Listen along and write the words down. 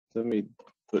Let me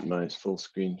put my full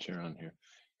screen share on here.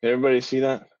 Can everybody see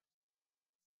that?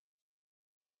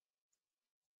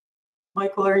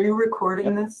 Michael, are you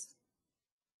recording this?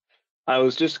 I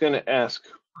was just going to ask,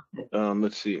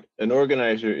 let's see, an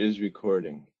organizer is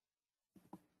recording.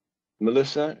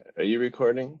 Melissa, are you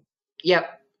recording?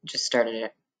 Yep, just started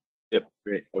it. Yep,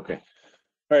 great, okay.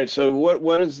 All right, so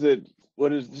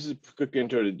this is a quick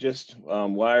intro to just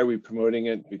why are we promoting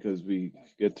it? Because we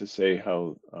get to say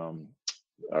how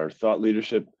our thought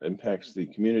leadership impacts the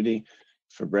community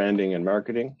for branding and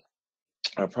marketing.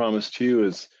 Our promise to you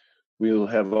is we'll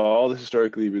have all the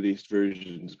historically released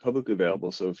versions publicly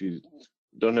available. So if you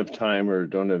don't have time or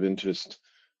don't have interest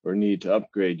or need to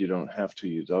upgrade, you don't have to.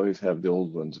 You always have the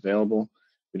old ones available.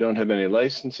 We don't have any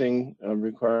licensing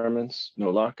requirements,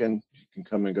 no lock-in. You can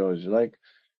come and go as you like.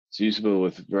 It's usable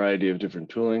with a variety of different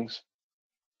toolings.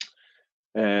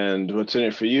 And what's in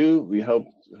it for you? We hope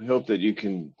that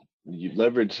you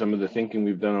leverage some of the thinking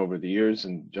we've done over the years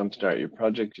and jumpstart your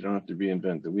project. You don't have to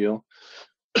reinvent the wheel.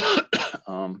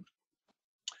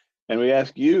 And we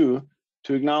ask you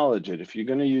to acknowledge it. If you're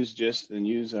going to use GIST, then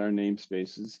use our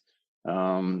namespaces.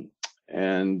 And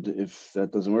if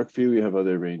that doesn't work for you, we have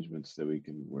other arrangements that we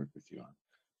can work with you on.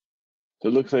 So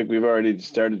it looks like we've already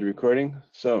started the recording.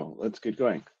 So let's get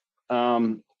going.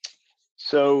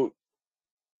 So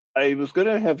I was going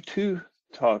to have two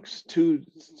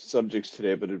subjects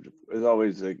today, but as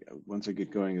always, once I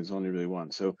get going, there's only really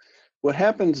one. So what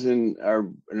happens in our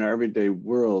everyday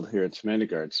world here at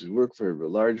Semantic Arts is we work for a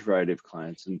large variety of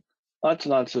clients, and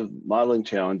lots of modeling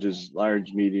challenges,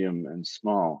 large, medium, and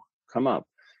small, come up.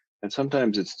 And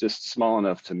sometimes it's just small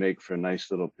enough to make for a nice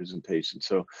little presentation.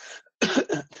 So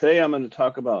today I'm going to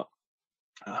talk about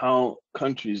how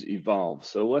countries evolve.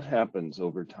 So what happens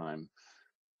over time?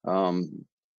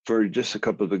 For just a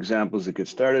couple of examples to get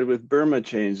started with, Burma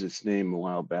changed its name a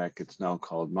while back. It's now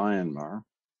called Myanmar,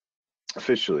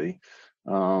 officially.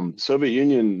 Soviet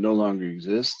Union no longer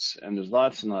exists, and there's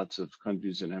lots and lots of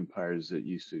countries and empires that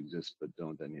used to exist but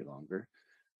don't any longer.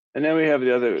 And then we have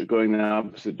the other going in the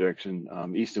opposite direction.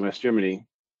 East and West Germany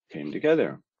came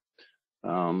together.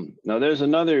 Now there's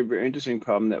another very interesting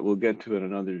problem that we'll get to in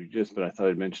another gist, but I thought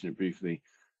I'd mention it briefly.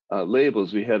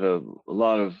 Labels, we had a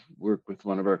lot of work with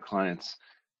one of our clients.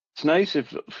 It's nice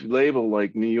if you label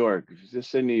like New York, if you just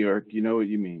say New York, you know what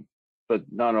you mean, but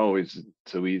not always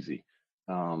so easy.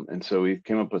 And so we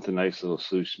came up with a nice little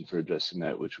solution for addressing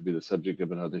that, which will be the subject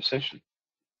of another session.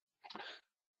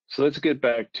 So let's get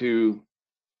back to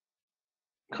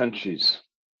countries.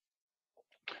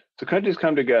 So countries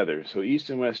come together. So East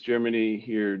and West Germany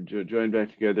here joined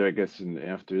back together, I guess,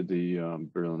 after the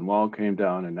Berlin Wall came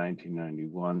down in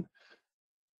 1991.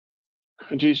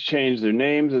 Countries changed their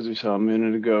names, as we saw a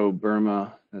minute ago.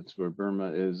 Burma, that's where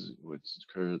Burma is, which is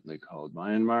currently called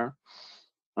Myanmar.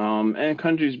 And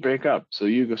countries break up. So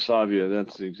Yugoslavia,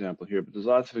 that's the example here, but there's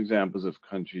lots of examples of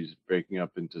countries breaking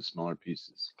up into smaller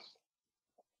pieces.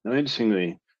 Now,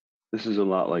 interestingly, this is a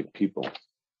lot like people.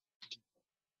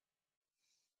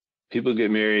 People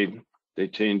get married, they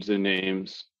change their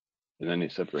names, and then they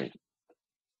separate.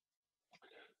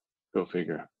 Go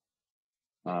figure.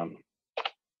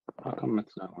 How come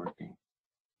it's not working?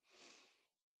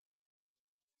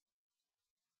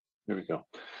 There we go.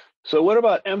 So what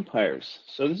about empires?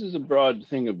 So this is a broad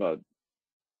thing about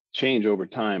change over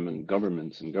time and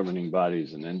governments and governing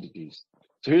bodies and entities.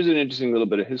 So here's an interesting little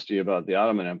bit of history about the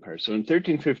Ottoman Empire. So in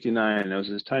 1359, there was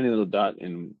this tiny little dot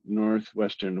in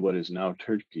northwestern, what is now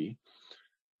Turkey.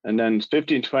 And then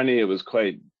 1520, it was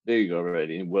quite big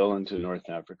already, well into North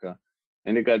Africa.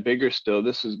 And it got bigger still.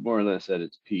 This is more or less at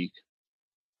its peak.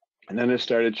 And then it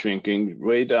started shrinking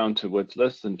way down to what's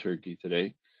less than Turkey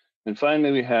today. And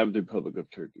finally, we have the Republic of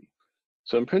Turkey.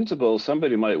 So in principle,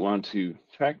 somebody might want to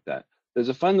track that. There's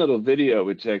a fun little video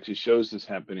which actually shows this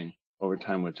happening over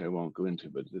time, which I won't go into,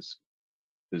 but this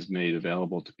is made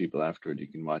available to people afterward. You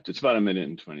can watch. It's about 1 minute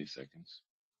and 20 seconds.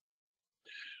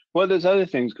 Well, there's other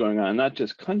things going on, not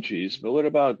just countries, but what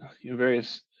about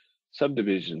various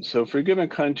subdivisions? So for a given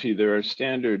country, there are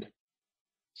standard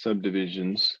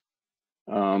subdivisions,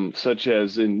 such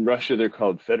as in Russia, they're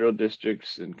called federal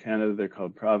districts. In Canada, they're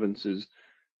called provinces.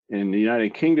 In the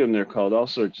United Kingdom, they're called all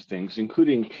sorts of things,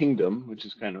 including kingdom, which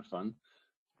is kind of fun.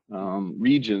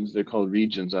 Regions, they're called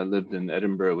regions. I lived in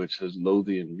Edinburgh, which has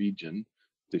Lothian region,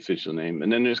 the official name.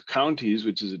 And then there's counties,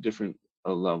 which is a different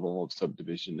level of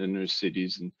subdivision. Then there's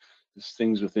cities, and there's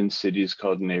things within cities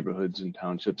called neighborhoods and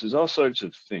townships. There's all sorts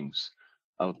of things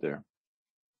out there.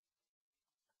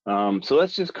 So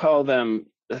let's just call them,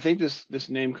 I think this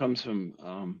name comes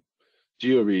from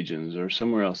georegions or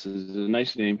somewhere else. This is a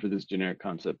nice name for this generic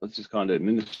concept. Let's just call it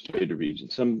administrative region,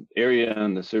 some area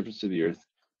on the surface of the earth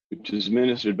which is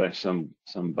administered by some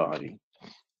body,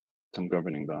 some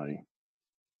governing body.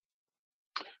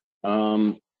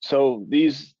 So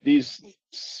these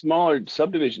smaller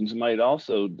subdivisions might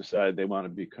also decide they want to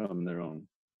become their own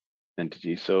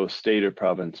entity. So state or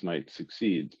province might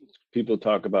succeed. People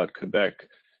talk about Quebec,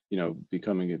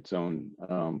 becoming its own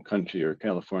country, or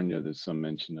California. There's some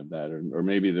mention of that, or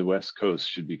maybe the West Coast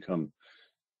should become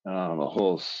a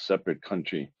whole separate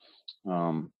country.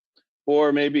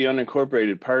 Or maybe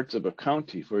unincorporated parts of a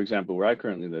county. For example, where I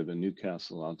currently live in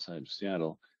Newcastle outside of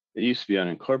Seattle, it used to be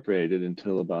unincorporated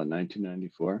until about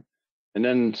 1994. And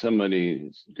then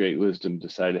somebody, great wisdom,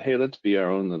 decided, hey, let's be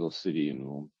our own little city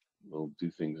and we'll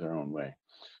do things our own way.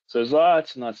 So there's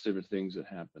lots and lots of different things that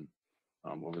happen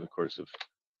over the course of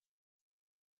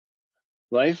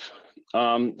life.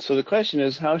 So the question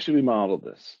is, how should we model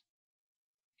this?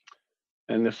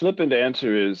 And the flippant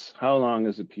answer is, how long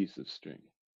is a piece of string?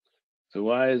 So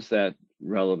why is that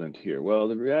relevant here? Well,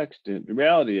 the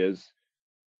reality is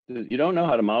that you don't know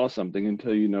how to model something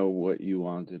until you know what you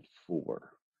want it for,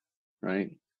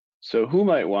 right? So who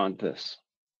might want this?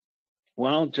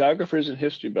 Well, geographers and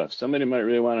history buffs. Somebody might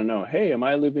really want to know, hey, am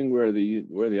I living where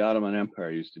the Ottoman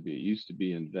Empire used to be? It used to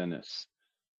be in Venice.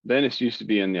 Venice used to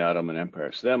be in the Ottoman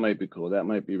Empire. So that might be cool. That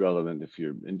might be relevant if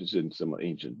you're interested in some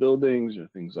ancient buildings or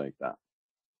things like that.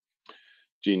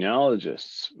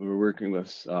 Genealogists, we're working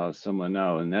with someone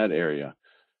now in that area.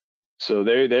 So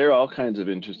they're all kinds of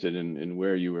interested in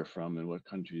where you were from and what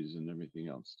countries and everything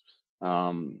else.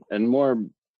 And more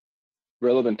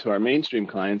relevant to our mainstream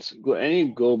clients, any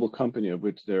global company, of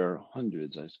which there are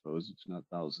hundreds, I suppose, if not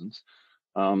thousands,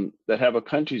 that have a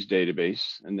countries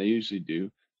database, and they usually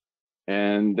do.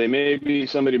 And they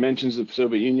somebody mentions the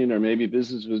Soviet Union, or maybe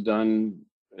business was done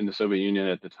in the Soviet Union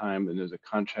at the time, and there's a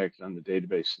contract on the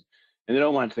database, and they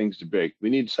don't want things to break. We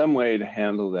need some way to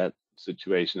handle that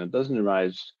situation. It doesn't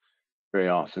arise very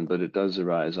often, but it does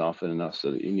arise often enough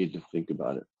so that you need to think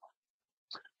about it.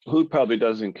 Who probably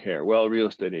doesn't care? Well, real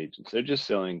estate agents. They're just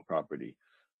selling property.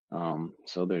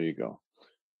 So there you go.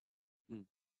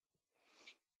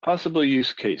 Possible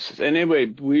use cases. Anyway,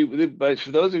 but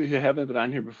for those of you who haven't been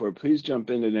on here before, please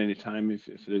jump in at any time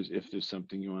if there's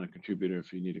something you want to contribute, or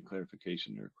if you need a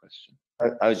clarification or a question.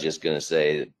 I was just going to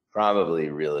say that probably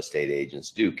real estate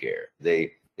agents do care.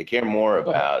 They care more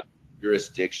about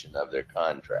jurisdiction of their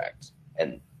contracts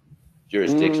and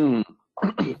jurisdiction.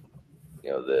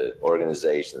 The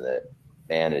organization that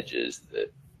manages the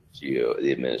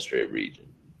administrative region.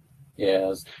 Yeah, I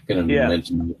was going to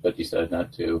mention, but you said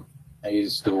not to. I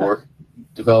used to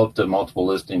developed a multiple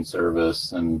listing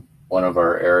service, and one of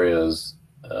our areas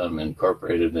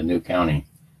incorporated a new county.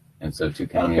 And so two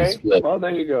counties split. Well,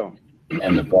 there you go.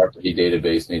 And the property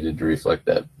database needed to reflect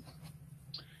that.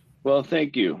 Well,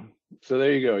 thank you. So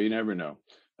there you go. You never know.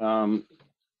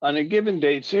 On a given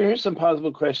date, so here's some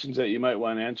possible questions that you might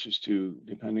want answers to,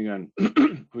 depending on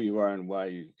who you are and why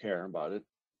you care about it.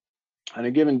 On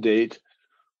a given date,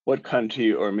 what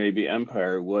country or maybe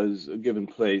empire was a given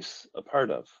place a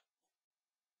part of?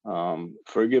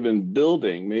 For a given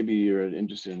building, maybe you're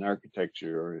interested in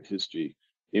architecture or history.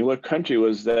 In what country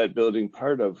was that building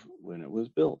part of when it was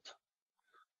built?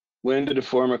 When did a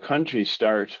former country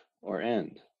start or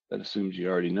end? That assumes you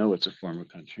already know it's a former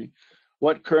country.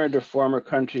 What current or former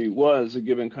country was a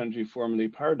given country formerly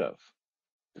part of?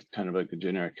 It's kind of like a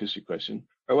generic history question.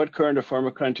 Or what current or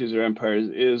former countries or empires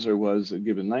is or was a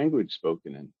given language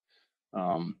spoken in?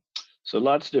 So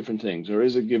lots of different things. Or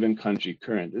is a given country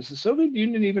current? Is the Soviet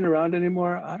Union even around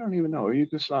anymore? I don't even know. Or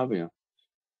Yugoslavia?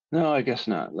 No, I guess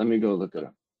not. Let me go look it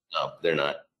up. No, they're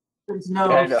not. There's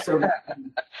no.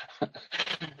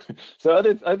 So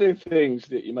other things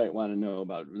that you might want to know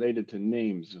about related to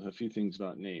names, a few things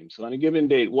about names. So on a given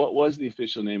date, what was the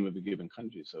official name of a given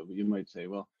country? So you might say,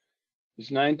 well, it's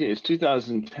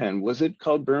 2010. Was it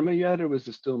called Burma yet, or was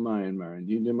it still Myanmar?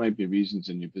 And there might be reasons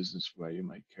in your business why you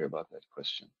might care about that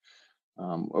question.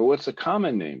 Or what's the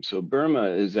common name? So Burma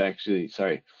is actually,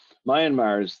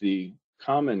 Myanmar is the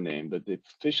common name, but the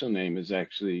official name is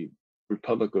actually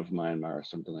Republic of Myanmar or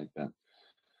something like that.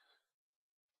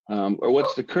 Or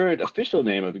what's the current official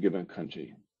name of a given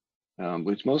country,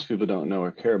 which most people don't know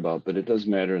or care about, but it does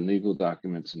matter in legal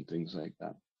documents and things like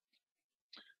that.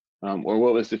 Or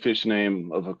what was the official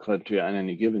name of a country on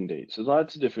any given date? So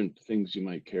lots of different things you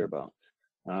might care about.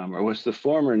 Or what's the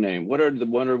former name? What are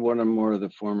one or more of the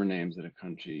former names that a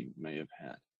country may have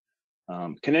had?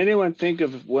 Can anyone think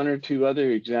of one or two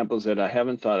other examples that I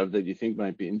haven't thought of that you think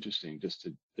might be interesting, just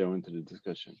to go into the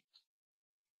discussion?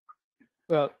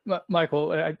 Well,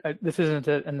 Michael, this isn't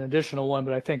an additional one,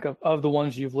 but I think of the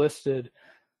ones you've listed,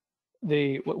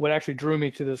 what actually drew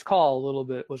me to this call a little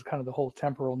bit was kind of the whole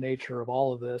temporal nature of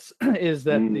all of this. Is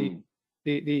that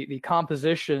the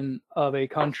composition of a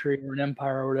country or an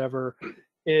empire or whatever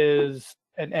is,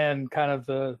 and kind of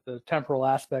the temporal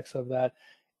aspects of that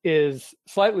is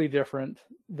slightly different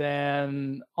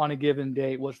than on a given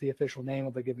date what's the official name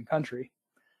of a given country.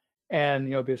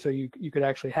 And so you could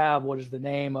actually have what is the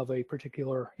name of a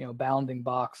particular bounding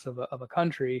box of a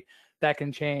country that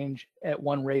can change at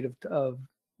one rate of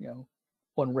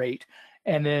one rate,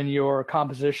 and then your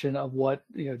composition of what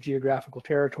geographical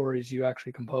territories you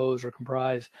actually compose or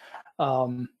comprise,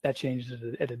 that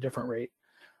changes at a different rate.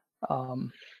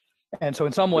 And so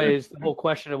in some ways, the whole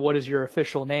question of what is your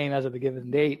official name as of a given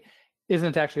date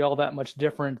isn't actually all that much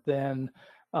different than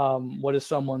what is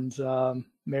someone's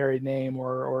married name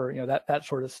or that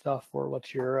sort of stuff, or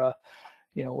what's your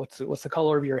what's the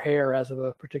color of your hair as of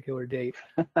a particular date.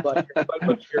 But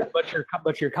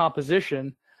your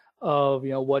composition of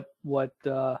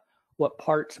what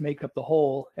parts make up the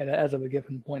whole and as of a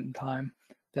given point in time,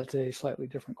 that's a slightly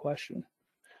different question.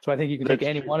 So I think you can take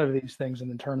any one of these things and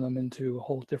then turn them into a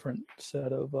whole different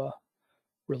set of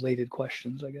related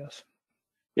questions, I guess.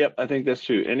 Yep, I think that's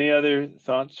true. Any other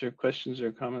thoughts or questions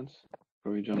or comments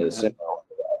before we jump ahead? The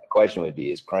question would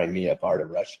be, is Crimea part of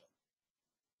Russia?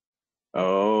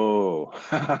 Oh,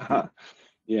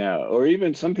 yeah. Or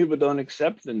even some people don't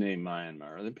accept the name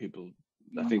Myanmar. Other people,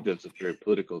 I think that's a very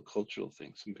political, cultural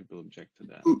thing. Some people object to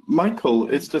that. Michael,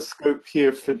 is the scope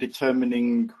here for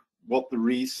determining what the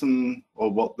reason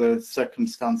or what the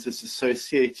circumstances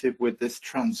associated with this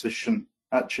transition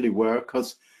actually were?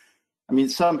 Because, I mean,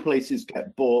 some places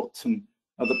get bought and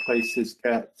other places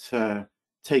get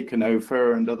taken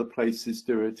over and other places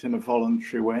do it in a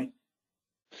voluntary way.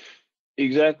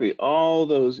 Exactly. All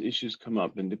those issues come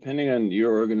up, and depending on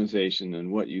your organization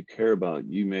and what you care about,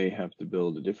 you may have to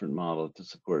build a different model to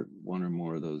support one or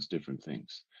more of those different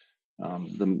things.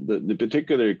 The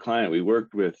particular client we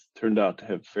worked with turned out to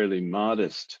have fairly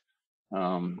modest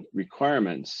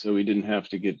requirements, so we didn't have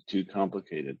to get too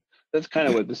complicated. That's kind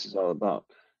of what this is all about.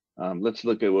 Let's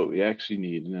look at what we actually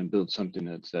need and then build something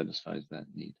that satisfies that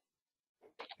need.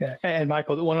 Yeah, and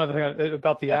Michael, one other thing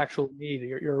about the actual need,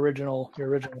 your original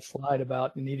slide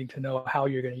about needing to know how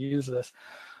you're going to use this.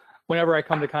 Whenever I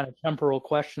come to kind of temporal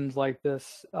questions like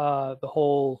this, the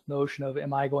whole notion of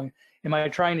am I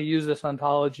trying to use this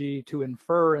ontology to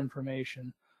infer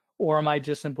information, or am I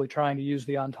just simply trying to use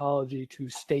the ontology to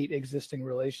state existing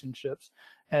relationships?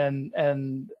 And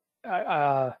I'm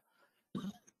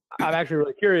actually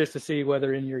really curious to see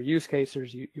whether in your use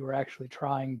cases you were actually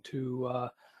trying to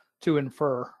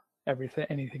infer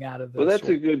anything out of this. Well,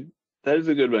 that is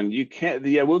a good one. You can't.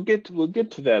 Yeah, we'll get to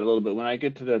that a little bit when I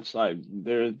get to that slide.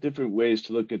 There are different ways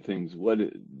to look at things. What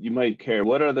you might care.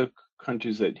 What are the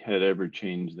countries that had ever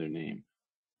changed their name?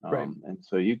 Right. And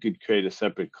so you could create a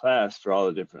separate class for all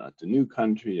the different. It's a new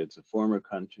country. It's a former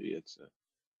country.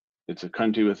 It's a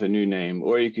country with a new name.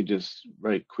 Or you could just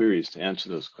write queries to answer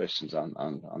those questions on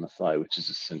the fly, which is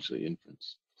essentially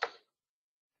inference.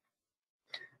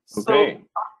 Okay.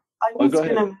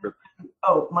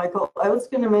 Michael, I was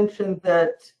going to mention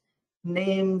that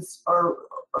names are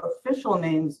official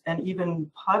names and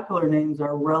even popular names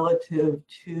are relative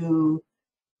to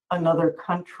another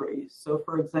country. So,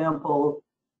 for example,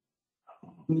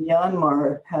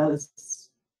 Myanmar has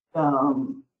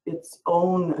its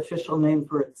own official name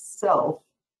for itself,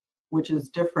 which is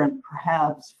different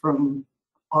perhaps from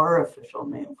our official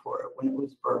name for it when it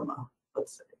was Burma,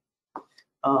 let's say.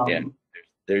 Yeah.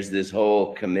 There's this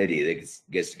whole committee that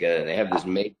gets together and they have this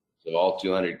matrix of all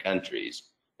 200 countries.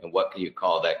 And what can you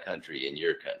call that country in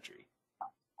your country?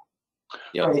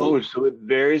 Oh, so it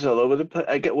varies all over the place.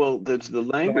 That's the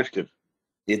language difference.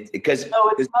 It's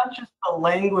not just the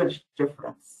language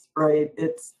difference, right?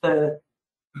 It's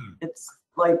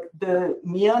like the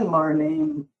Myanmar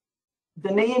name.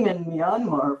 The name in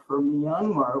Myanmar for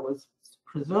Myanmar was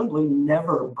presumably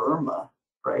never Burma,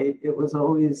 right? It was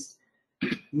always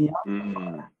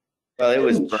Myanmar. Well, it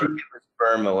was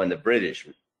Burma when the British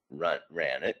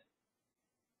ran it.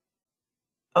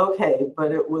 Okay,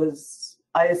 but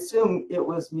I assume it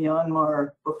was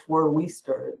Myanmar before we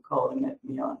started calling it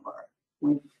Myanmar.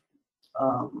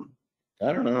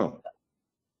 I don't know.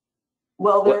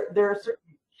 Well, there are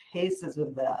certain cases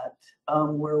of that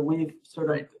where we've sort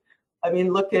of,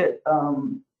 look at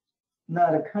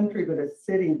not a country, but a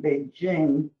city,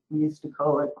 Beijing. We used to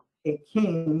call it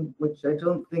Peking, which I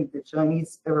don't think the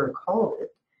Chinese ever called it.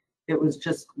 It was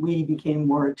just we became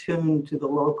more attuned to the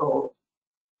local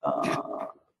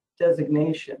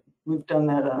designation. we've done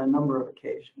that on a number of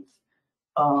occasions.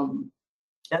 And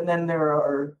then there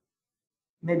are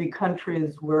maybe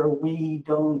countries where we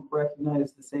don't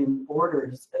recognize the same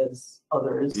borders as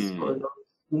others or those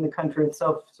in the country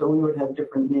itself, so we would have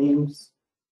different names.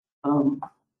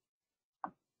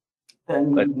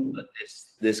 But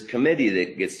this committee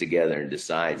that gets together and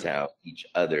decides how each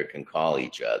other can call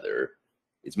each other,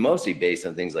 it's mostly based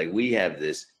on things like we have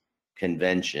this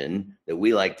convention that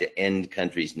we like to end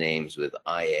countries' names with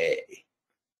IA,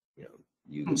 you know,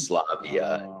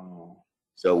 Yugoslavia.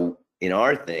 So in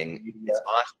our thing, it's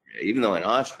Austria, even though in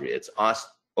Austria it's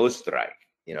Österreich,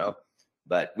 you know,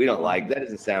 but we don't like, that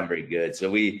doesn't sound very good. So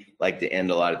we like to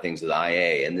end a lot of things with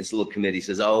IA. And this little committee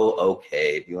says, oh,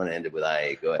 okay, if you want to end it with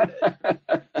IA, go ahead.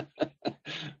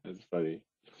 That's funny.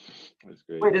 That's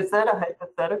great. Wait, is that a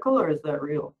hypothetical or is that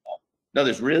real? No,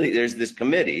 there's this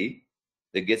committee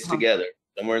that gets together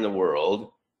somewhere in the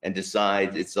world and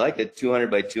decides, it's like a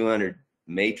 200 by 200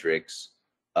 matrix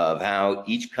of how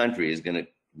each country is going to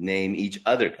name each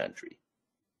other country.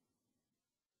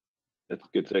 That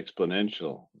gets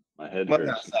exponential. My head Well,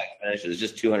 hurts. it's not exponential. It's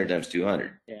just 200 times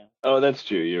 200. Yeah. Oh, that's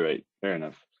true. You're right. Fair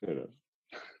enough. Fair enough.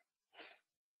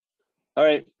 All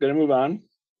right, gonna move on.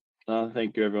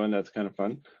 Thank you, everyone. That's kind of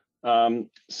fun.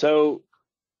 So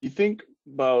you think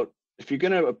about, if you're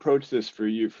gonna approach this for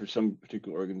some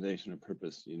particular organization or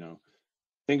purpose, you know,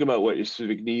 think about what your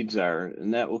specific needs are,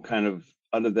 and that will kind of,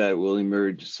 out of that will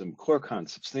emerge some core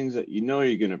concepts, things that you know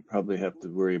you're gonna probably have to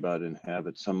worry about and have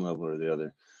at some level or the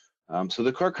other. So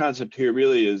the core concept here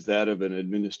really is that of an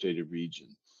administrative region.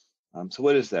 So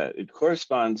what is that? It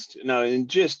corresponds to, now in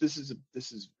GIST, this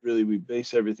is really, we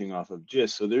base everything off of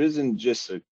GIST. So there is in GIST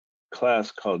a class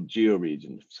called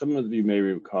georegion. Some of you may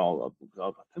recall,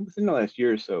 within the last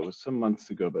year or so, it was some months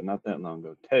ago, but not that long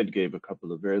ago, Ted gave a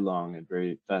couple of very long and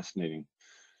very fascinating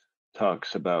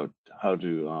talks about how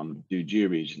to do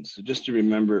georegions. So just to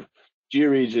remember,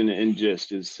 georegion in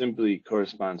GIST is simply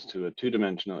corresponds to a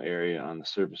two-dimensional area on the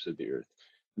surface of the Earth.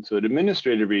 And so an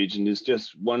administrative region is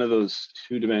just one of those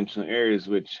two-dimensional areas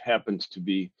which happens to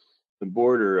be the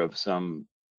border of some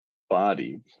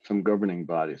body, some governing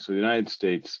body. So the United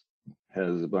States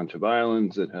has a bunch of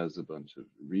islands, it has a bunch of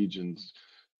regions,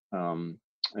 and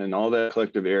all that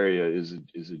collective area is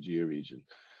a georegion.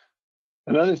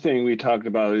 Another thing we talked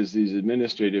about is these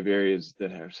administrative areas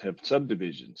that have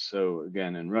subdivisions. So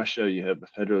again, in Russia, you have a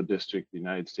federal district, the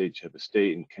United States, you have a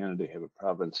state, in Canada, you have a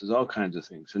province, there's all kinds of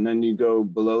things. And then you go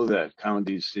below that,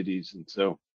 counties, cities. And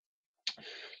so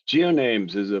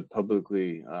geonames is a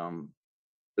publicly,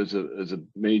 is a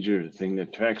major thing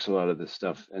that tracks a lot of this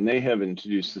stuff. And they have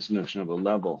introduced this notion of a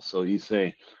level. So you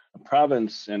say a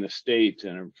province and a state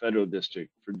and a federal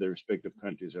district for their respective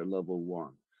countries are level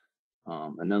 1.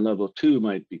 And then level 2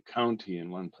 might be county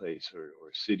in one place or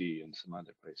city in some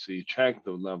other place. So you track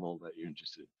the level that you're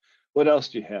interested in. What else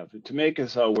do you have? To make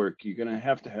this all work, you're going to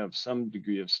have some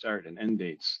degree of start and end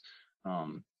dates.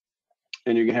 And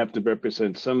you're going to have to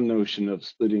represent some notion of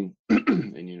splitting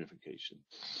and unification.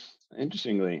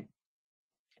 Interestingly,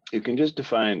 you can just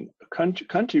define a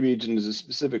country region as a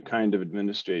specific kind of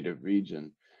administrative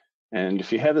region. And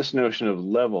if you have this notion of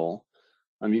level,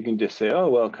 you can just say, oh,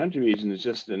 well, country region is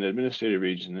just an administrative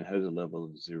region that has a level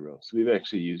of 0. So we've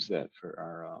actually used that for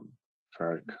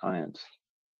our clients'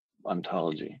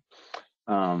 ontology.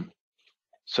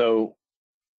 So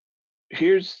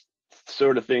here's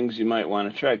sort of things you might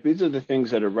want to track. These are the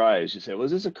things that arise. You say, well,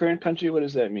 is this a current country? What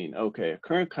does that mean? Okay, a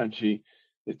current country,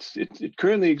 it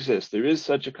currently exists. There is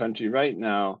such a country right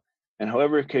now. And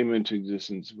however it came into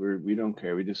existence, we don't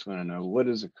care. We just want to know, what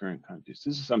is a current country?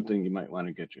 So this is something you might want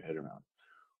to get your head around.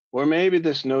 Or maybe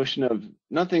this notion of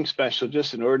nothing special,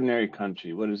 just an ordinary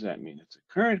country. What does that mean? It's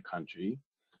a current country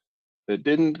that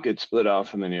didn't get split off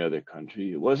from any other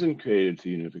country. It wasn't created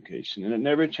through unification, and it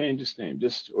never changed its name.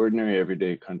 Just ordinary,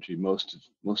 everyday country. Most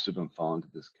of them fall into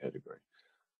this category.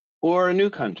 Or a new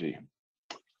country,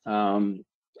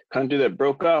 country that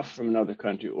broke off from another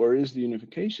country, or is the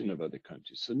unification of other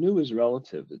countries. So new is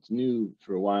relative. It's new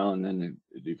for a while, and then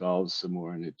it evolves some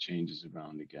more, and it changes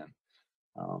around again.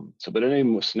 But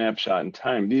any snapshot in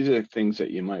time, these are things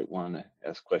that you might want to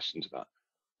ask questions about.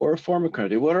 Or a former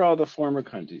country. What are all the former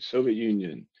countries? Soviet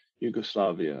Union,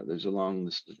 Yugoslavia, there's a long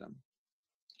list of them.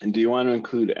 And do you want to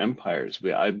include empires?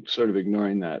 I'm sort of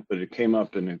ignoring that, but it came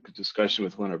up in a discussion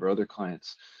with one of our other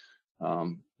clients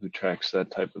who tracks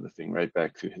that type of a thing right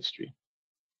back through history.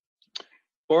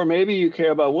 Or maybe you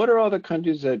care about what are all the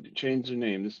countries that change their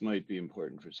name. This might be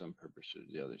important for some purpose or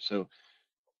the other. So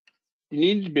you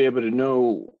need to be able to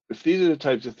know if these are the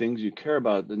types of things you care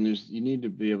about, then you need to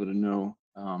be able to know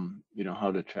you know,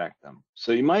 how to track them.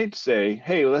 So you might say,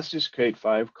 hey, let's just create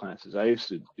 5 classes. I used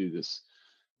to do this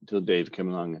until Dave came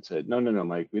along and said, no,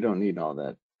 Mike, we don't need all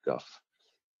that guff.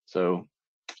 So,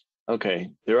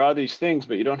 okay, there are these things,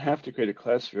 but you don't have to create a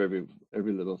class for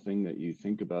every little thing that you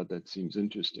think about that seems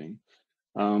interesting.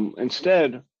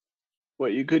 Instead,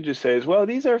 what you could just say is, well,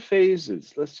 these are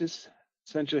phases. Let's just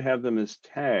essentially have them as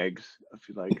tags, if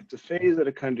you like. It's a phase that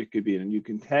a country could be in, and you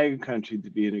can tag a country to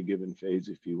be in a given phase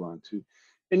if you want to.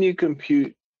 And you can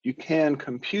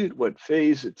compute what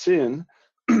phase it's in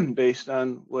based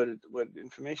on what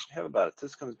information you have about it.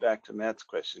 This comes back to Matt's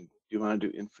question. Do you want to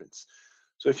do inference?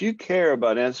 So if you care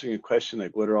about answering a question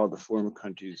like what are all the former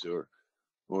countries, or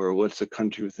what's a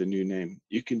country with a new name,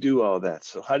 you can do all that.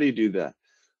 So how do you do that?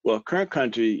 Well, current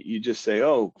country, you just say,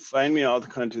 oh, find me all the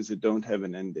countries that don't have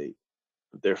an end date.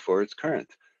 Therefore, it's current.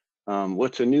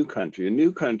 What's a new country? A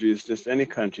new country is just any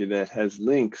country that has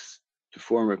links to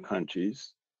former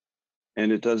countries,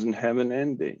 and it doesn't have an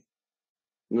end date.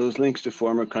 And those links to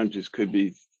former countries could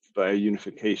be by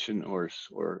unification or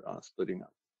splitting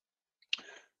up.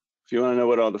 If you want to know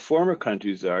what all the former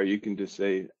countries are, you can just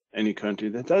say any country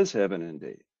that does have an end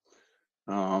date.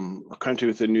 A country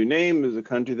with a new name is a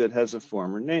country that has a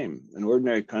former name. An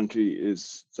ordinary country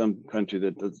is some country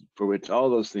that does, for which all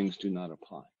those things do not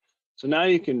apply. So now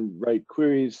you can write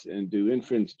queries and do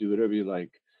inference, do whatever you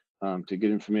like to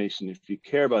get information if you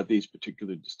care about these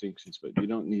particular distinctions, but you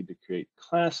don't need to create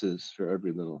classes for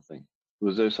every little thing.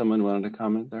 Was there someone who wanted to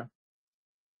comment there?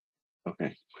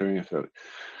 Okay, clearing a throat.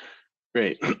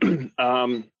 Great. Hang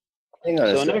on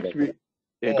a second.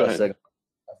 Yeah, go ahead.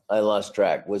 I lost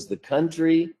track. Was the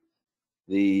country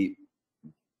the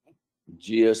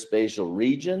geospatial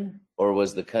region, or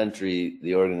was the country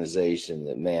the organization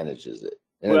that manages it?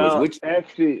 Well,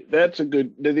 actually, that's a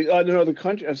good. The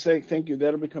country. I say thank you.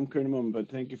 That'll become clear in a moment. But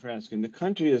thank you for asking. The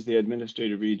country is the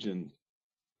administrative region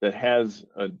that has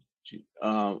a.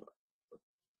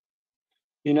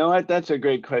 You know what? That's a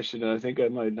great question, and I think I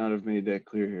might not have made that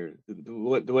clear here.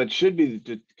 What should be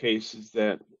the case is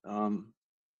that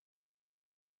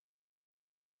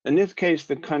in this case,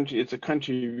 it's a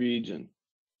country region.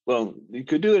 Well, you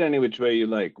could do it any which way you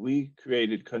like. We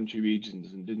created country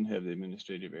regions and didn't have the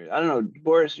administrative area. I don't know,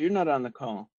 Boris, you're not on the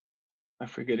call. I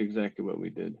forget exactly what we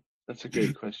did. That's a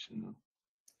great question,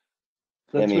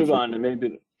 though. Let's move on, and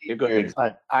maybe go ahead.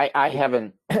 I have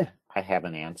an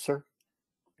answer.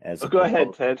 Go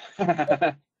ahead, Ted.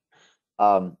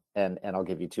 And I'll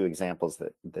give you 2 examples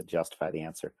that justify the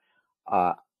answer.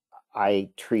 I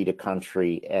treat a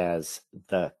country as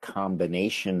the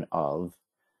combination of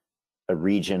a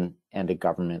region and a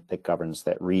government that governs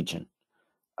that region.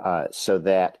 So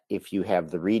that if you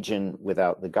have the region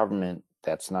without the government,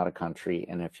 that's not a country.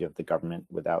 And if you have the government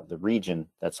without the region,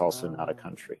 that's also not a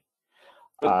country.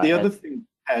 But the other thing,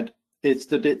 Ed, is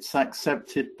that it's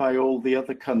accepted by all the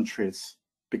other countries,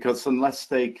 because unless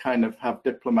they kind of have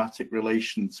diplomatic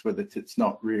relations with it, it's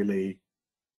not really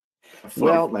a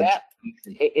full-fledged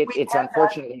it's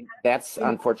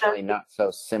unfortunately not so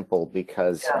simple,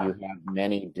 because you have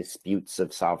many disputes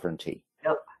of sovereignty.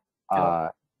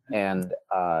 And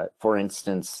for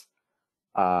instance,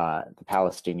 the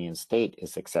Palestinian state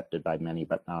is accepted by many,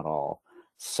 but not all.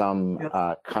 Some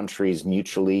countries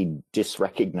mutually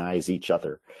disrecognize each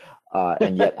other.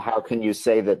 And yet, how can you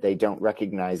say that they don't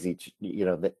recognize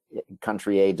that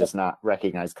country A does not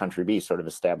recognize country B, sort of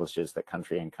establishes that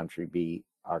country A and country B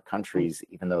are countries,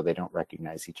 even though they don't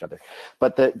recognize each other.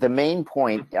 But the main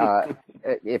point,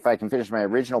 if I can finish my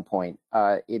original point,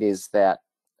 it is that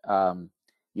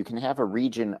you can have a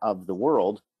region of the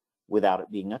world without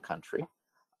it being a country.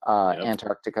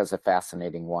 Antarctica is a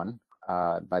fascinating one.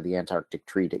 By the Antarctic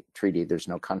Treaty, there's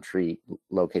no country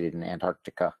located in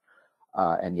Antarctica.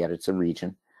 And yet it's a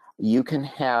region. You can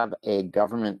have a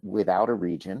government without a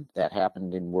region. That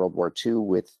happened in World War II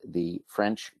with the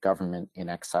French government in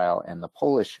exile and the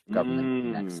Polish government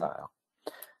in exile.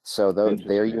 So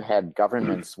there you had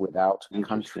governments without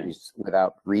countries,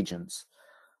 without regions.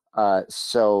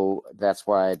 So that's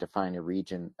why I define a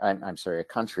region, I'm sorry, a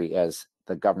country as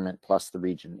the government plus the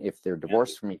region. If they're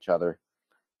divorced from each other,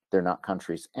 they're not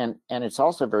countries. And it's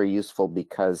also very useful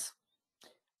because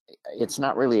it's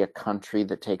not really a country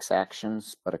that takes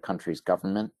actions, but a country's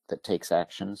government that takes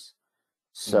actions.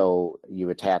 So you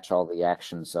attach all the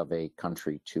actions of a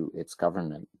country to its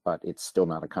government, but it's still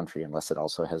not a country unless it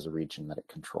also has a region that it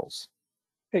controls.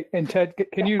 Hey, and Ted,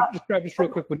 can you describe just real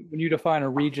quick, when you define a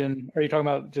region, are you talking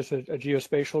about just a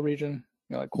geospatial region?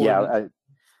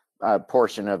 A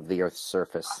portion of the Earth's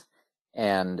surface,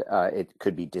 and it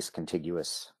could be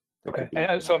discontiguous. Okay,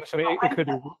 and so it could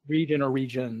be region or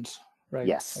regions, right?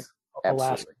 Yes, like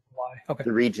Alaska, absolutely. Okay.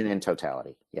 The region in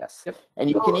totality, yes. Yep. And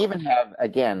you can even have,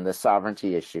 again, the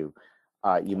sovereignty issue.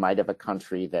 You might have a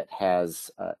country that has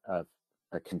a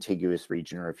contiguous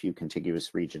region or a few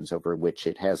contiguous regions over which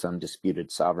it has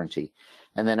undisputed sovereignty.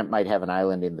 And then it might have an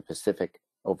island in the Pacific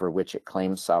over which it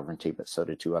claims sovereignty, but so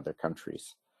do two other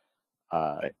countries.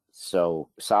 So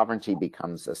sovereignty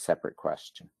becomes a separate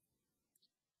question.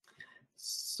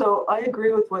 So I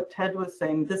agree with what Ted was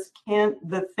saying.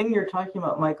 The thing you're talking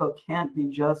about, Michael, can't be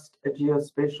just a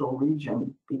geospatial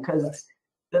region, because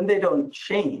then they don't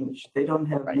change. They don't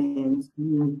have names.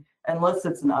 Unless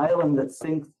it's an island that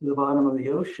sinks to the bottom of the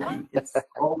ocean, it's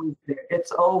always there.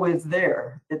 It's always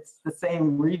there. It's the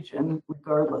same region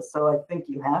regardless. So I think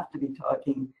you have to be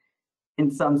talking in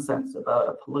some sense about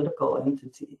a political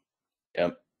entity.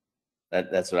 Yep.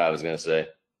 That's what I was going to say.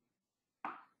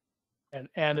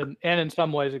 And in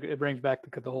some ways, it brings back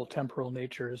the whole temporal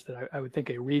nature, is that I would think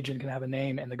a region can have a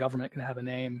name and the government can have a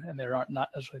name, and they're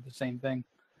not necessarily the same thing.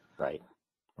 Right,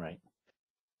 right.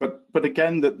 But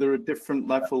again, that there are different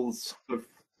levels of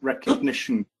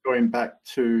recognition going back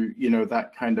to, you know,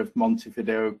 that kind of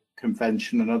Montevideo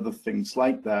Convention and other things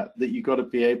like that, that you got to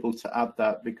be able to add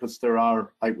that, because there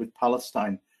are, like with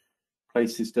Palestine,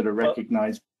 places that are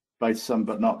recognized by some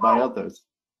but not by others.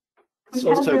 So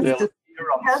We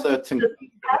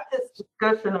had this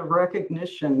discussion of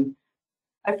recognition.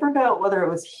 I forgot whether it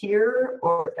was here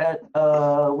or at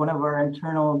one of our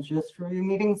internal GIST review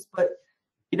meetings, but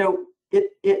you know,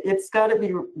 it's got to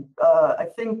be. I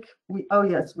think we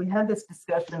had this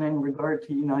discussion in regard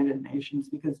to United Nations,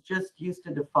 because GIST used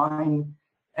to define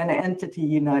an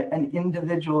entity, an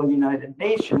individual United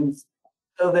Nations,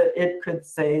 so that it could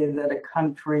say that a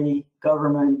country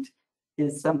government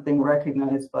is something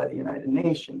recognized by the United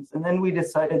Nations. And then we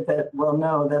decided that, well,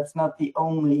 no, that's not the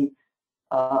only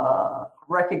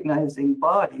recognizing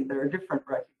body. There are different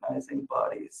recognizing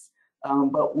bodies,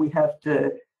 but we have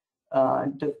to,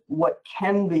 what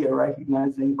can be a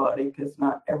recognizing body, because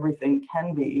not everything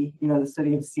can be. You know, the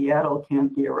city of Seattle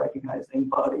can't be a recognizing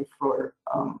body for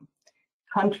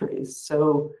countries.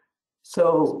 So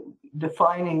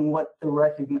defining what the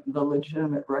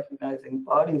legitimate recognizing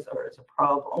bodies are is a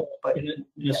problem. But in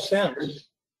a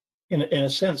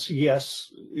sense,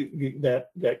 yes,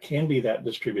 that can be that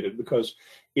distributed, because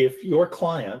if your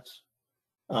client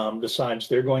decides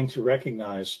they're going to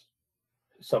recognize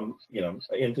some, you know,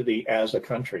 entity as a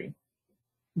country,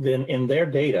 then in their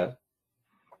data,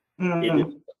 it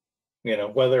is, you know,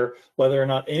 whether or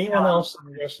not anyone else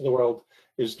in the rest of the world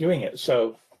is doing it.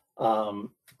 So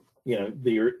you know,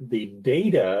 the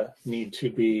data need to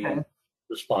be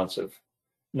responsive,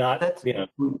 not, you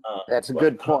know. That's a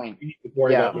good point.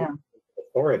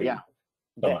 Authority. Yeah.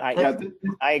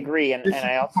 I agree, and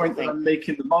I also point think that I'm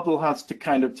making, the model has to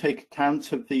kind of take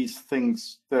account of these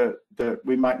things that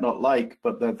we might not like,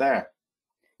 but they're there.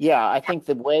 Yeah, I think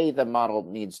the way the model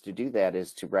needs to do that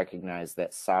is to recognize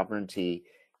that sovereignty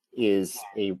is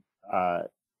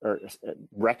or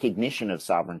recognition of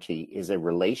sovereignty is a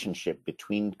relationship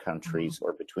between countries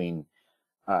or between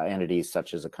entities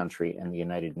such as a country and the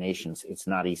United Nations. It's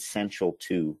not essential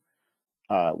to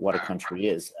what a country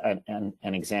is. And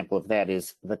an example of that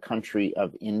is the country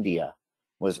of India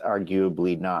was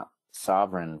arguably not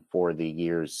sovereign for the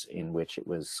years in which it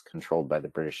was controlled by the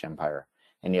British Empire.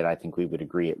 And yet I think we would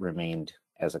agree it remained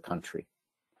as a country.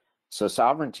 So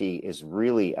sovereignty is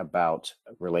really about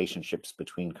relationships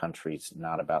between countries,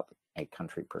 not about a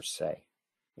country per se,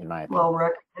 in my opinion. Well,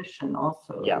 recognition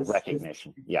also. Yeah,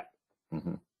 recognition. Yeah.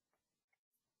 And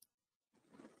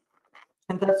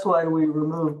that's why we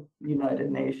removed United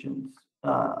Nations,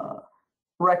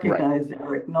 recognizing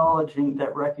or acknowledging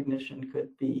that recognition could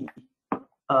be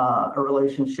a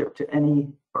relationship to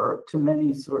any or to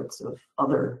many sorts of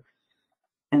other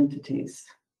entities.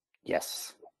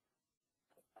 Yes.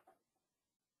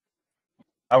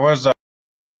 I was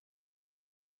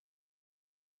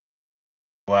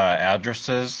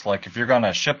addresses, like if you're going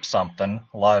to ship something,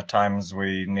 a lot of times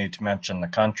we need to mention the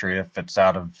country if it's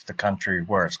out of the country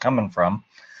where it's coming from.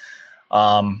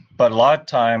 But a lot of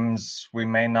times we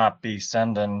may not be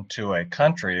sending to a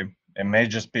country. It may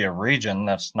just be a region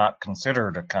that's not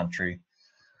considered a country.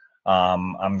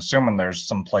 I'm assuming there's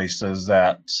some places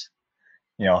that,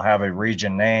 you know, have a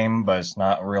region name, but it's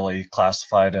not really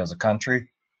classified as a country.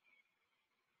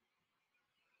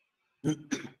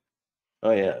 Oh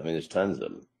yeah, I mean, there's tons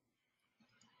of them.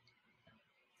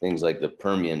 Things like the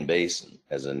Permian Basin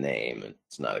has a name, and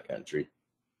it's not a country.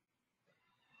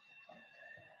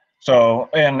 So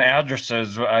in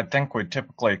addresses, I think we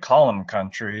typically call them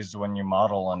countries when you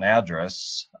model an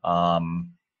address.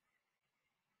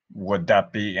 Would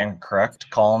that be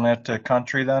incorrect, calling it a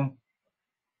country then?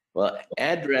 Well,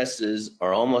 addresses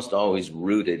are almost always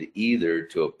rooted either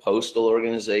to a postal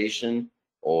organization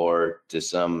or to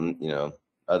some,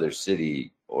 other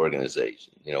city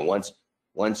organization.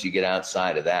 Once you get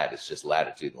outside of that, it's just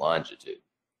latitude and longitude,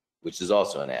 which is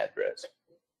also an address.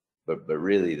 But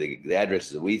really, the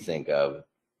addresses that we think of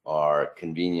are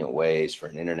convenient ways for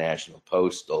an international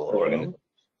postal organization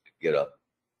to get a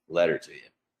letter to you.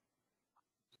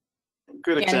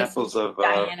 Good Yeah, examples of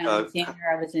Diana Alexander,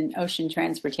 I was in ocean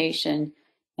transportation,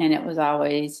 and it was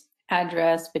always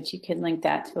address, but you could link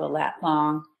that to a lat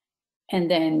long, and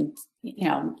then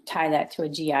tie that to a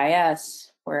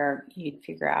GIS where you'd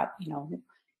figure out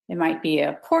it might be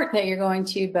a port that you're going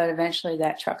to, but eventually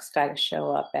that truck's got to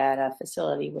show up at a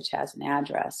facility which has an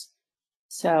address.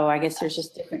 So I guess there's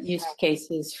just different use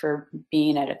cases for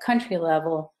being at a country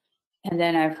level. And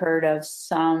then I've heard of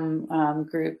some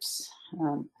groups,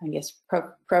 I guess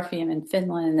Profium in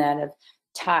Finland, that have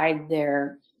tied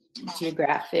their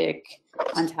geographic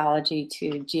ontology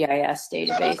to GIS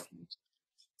database.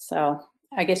 So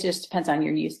I guess it just depends on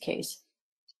your use case.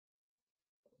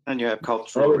 And you have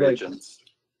cultural regions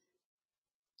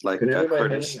like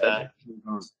Kurdistan.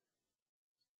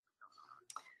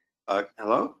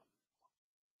 Hello?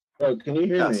 Oh, can you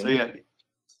hear me? So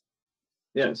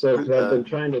Yeah, so I've been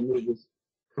trying to move this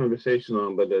conversation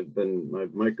on, but then my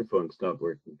microphone stopped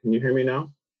working. Can you hear me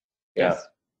now? Yes.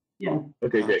 Yeah.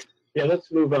 Okay, great. Yeah,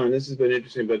 let's move on. This has been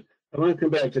interesting, but I want to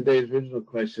come back to Dave's original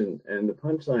question, and the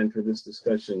punchline for this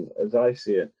discussion, as I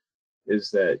see it,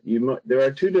 is that there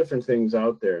are two different things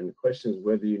out there, and the question is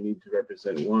whether you need to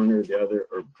represent one or the other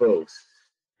or both.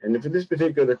 And for this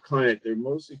particular client, they're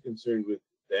mostly concerned with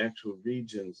the actual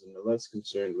regions and they're less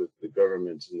concerned with the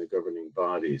governments and the governing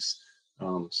bodies.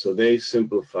 So they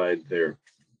simplified their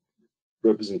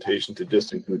representation to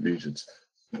just include regions.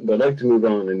 But I'd like to move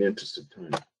on in the interest of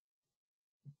time.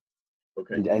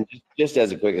 Okay. And just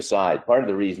as a quick aside, part of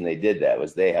the reason they did that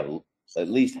was they have at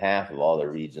least half of all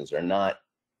their regions are not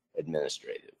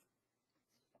administrative.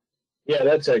 Yeah,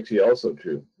 that's actually also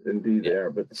true. Indeed, they are.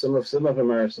 But some of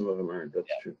them are, some of them aren't. That's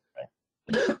true. Right.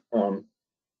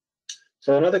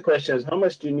 So another question is, how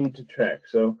much do you need to track?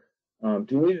 So do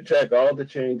you need to track all the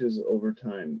changes over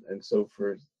time? And so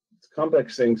for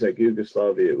complex things like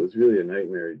Yugoslavia, it was really a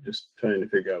nightmare just trying to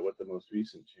figure out what the most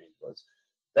recent change was.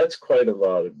 That's quite a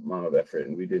amount of effort,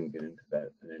 and we didn't get into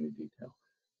that in any detail.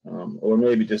 Or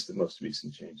maybe just the most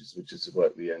recent changes, which is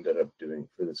what we ended up doing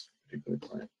for this particular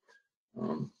client.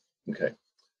 Okay.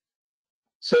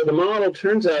 So the model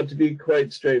turns out to be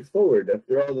quite straightforward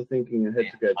after all the thinking and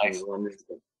head scratching.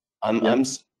 I'm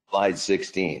slide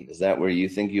 16. Is that where you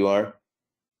think you are?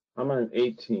 I'm on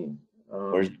 18.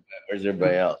 Where's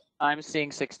everybody else? I'm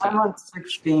seeing 16. I'm on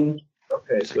 16.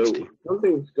 Okay, so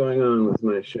something's going on with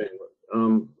my sharing.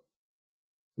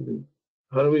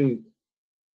 How do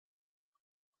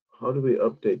we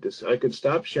update this? I could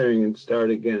stop sharing and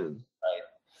start again.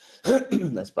 Right.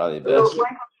 That's probably the best. So,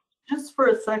 Michael, just for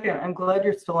a second, I'm glad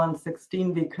you're still on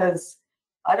 16 because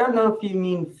I don't know if you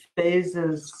mean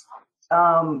phases.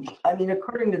 I mean,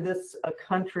 according to this, a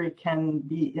country can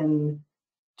be in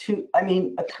two. I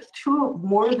mean,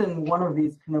 more than one of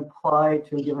these can apply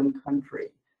to a given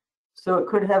country. So it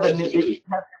could have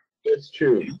That's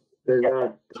true. They're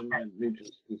not mutually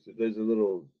exclusive. There's a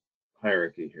little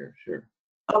hierarchy here, sure.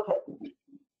 Okay.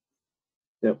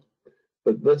 Yep.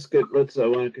 But I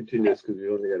want to continue this because we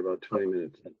only got about 20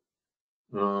 minutes.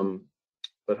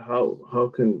 But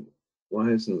why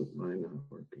isn't mine not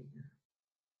working here?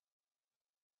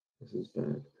 This is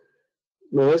bad.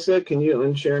 Melissa, can you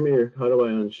unshare me, or how do I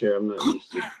unshare? I'm not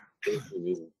used to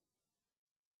it.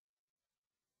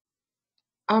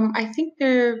 I think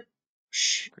they're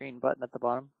Green button at the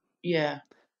bottom. Yeah.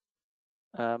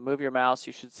 Move your mouse.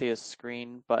 You should see a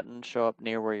screen button show up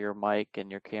near where your mic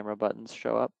and your camera buttons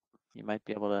show up. You might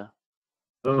be able to.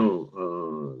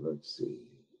 Let's see.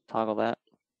 Toggle that.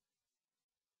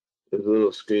 There's a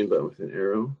little screen button with an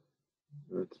arrow.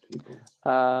 That's people.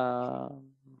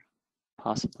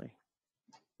 Possibly.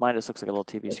 Mine just looks like a little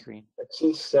TV screen. I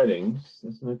see settings.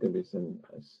 That's not going to be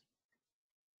settings.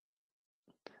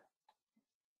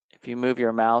 If you move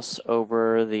your mouse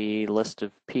over the list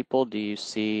of people, do you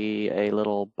see a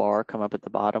little bar come up at the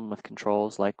bottom with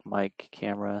controls like mic,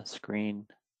 camera, screen?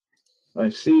 I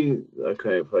see.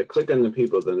 Okay, if I click on the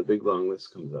people, then a big long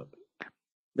list comes up.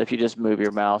 If you just move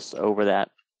your mouse over that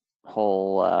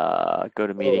whole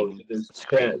GoToMeeting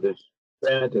screen. There's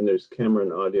chat and there's camera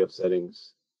and audio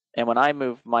settings. And when I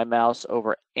move my mouse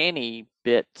over any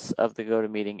bits of the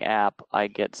GoToMeeting app, I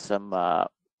get some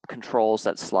controls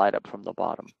that slide up from the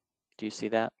bottom. Do you see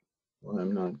that? Well,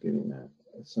 I'm not getting that.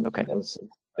 Okay.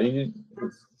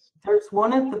 There's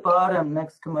one at the bottom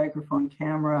next to microphone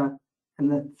camera,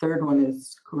 and the third one is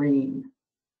screen.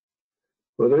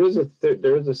 Well, there is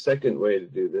a second way to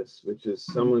do this, which is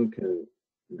someone can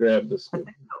grab the I screen.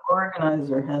 think the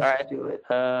organizer has All right. to do it.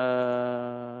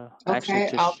 Actually,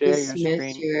 Okay, to I'll share your dismiss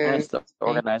screen, your ask the thing.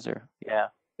 organizer. Yeah,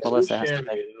 Yeah, Melissa you has share to me,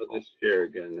 make. and I'll just share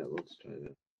again. Let's try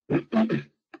that.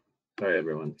 Sorry,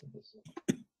 everyone, for this.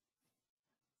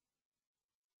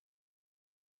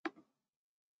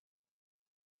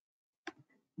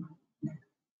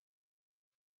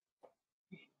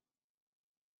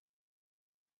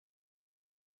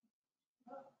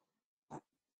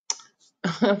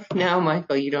 Now,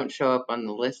 Michael, you don't show up on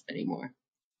the list anymore.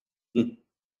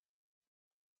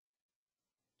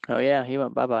 Oh yeah, he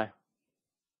went bye-bye.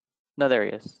 No, there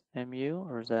he is. MU,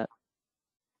 or is that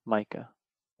Micah?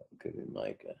 Could be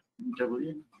Micah.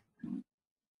 W.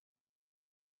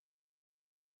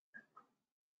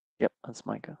 Yep, that's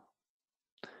Micah.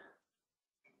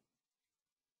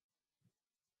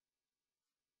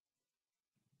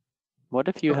 What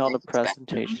if you held a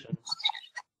presentation?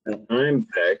 I'm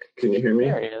back. Can you hear me?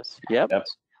 There he is. Yep. Yep.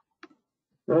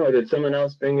 Oh, did someone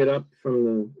else bring it up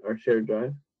from our shared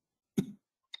drive?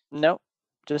 Nope.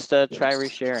 Just try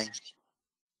resharing.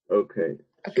 Okay.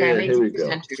 Okay, I Share, made here you we go.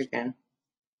 presenter again.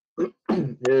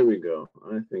 Here we go.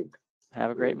 I think.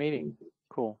 Have a great meeting.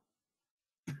 Cool.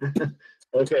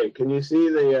 Okay, can you see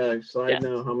the slide Yes.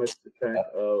 now? How much to track?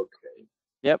 Okay.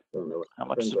 Yep. Don't know what How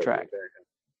much happened, to but track?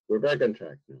 We're back on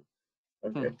track now.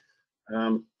 Okay.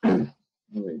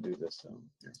 Let me do this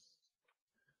here.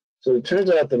 So it turns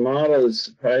out the model is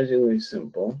surprisingly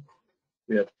simple.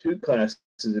 We have two classes,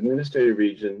 administrative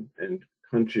region and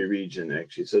country region,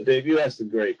 actually. So Dave, you asked a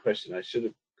great question. I should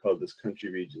have called this country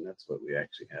region. That's what we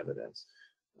actually have it as.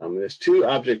 There's two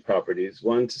object properties.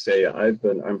 One to say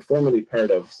I'm formally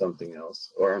part of something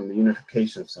else, or I'm the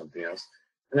unification of something else.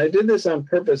 And I did this on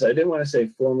purpose. I didn't want to say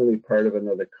formally part of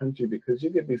another country, because you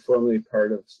could be formally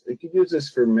part of, you could use this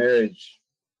for marriages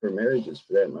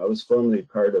for that. I was formally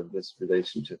part of this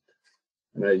relationship,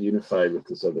 and I unified with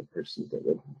this other person, but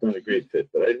it's not a great fit.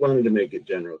 But I wanted to make it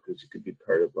general, because you could be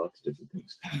part of lots of different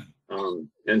things.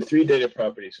 And three data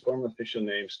properties: form, official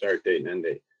name, start date, and end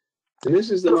date. And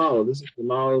this is the model. This is the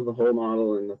model, the whole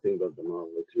model, and nothing but the model.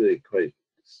 It's really quite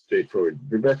straightforward.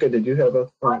 Rebecca, did you have a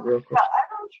thought real quick? I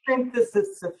don't think this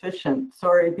is sufficient,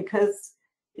 sorry, because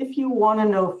if you want to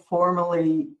know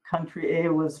formally country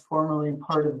A was formerly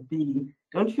part of B,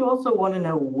 don't you also want to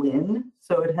know when?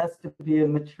 So it has to be a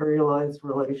materialized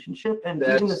relationship, and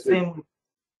even the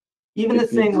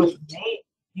same with name.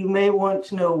 You may want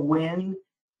to know when,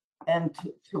 and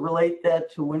to relate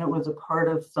that to when it was a part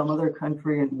of some other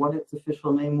country and what its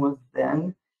official name was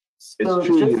then. So it's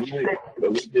true, just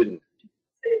but we didn't.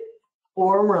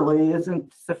 Formerly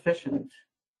isn't sufficient.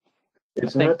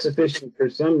 It's not sufficient for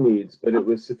some needs, but it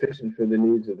was sufficient for the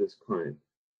needs of this client,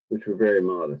 which were very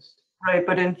modest. Right,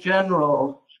 but in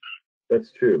general.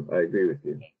 That's true. I agree with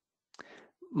you.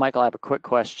 Michael, I have a quick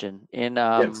question.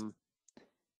 Yes.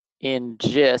 In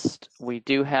GIST, we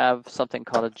do have something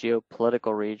called a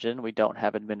geopolitical region. We don't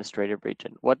have administrative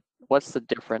region. What's the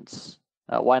difference?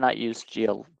 Why not use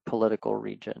geopolitical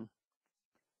region?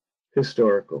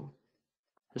 Historical.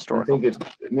 Historical. I think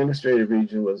administrative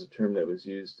region was a term that was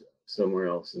used somewhere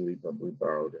else, and we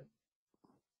borrowed it.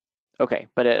 Okay,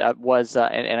 but it was,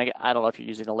 and I don't know if you're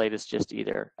using the latest GIST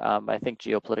either. I think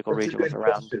geopolitical region was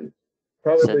around. Question.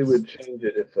 Probably would change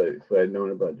it if I had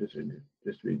known about just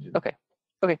region. Okay.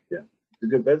 Okay. Yeah,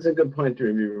 that's a good point to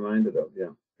be reminded of. Yeah,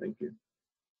 thank you.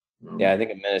 Yeah, I think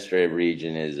administrative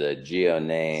region is a geo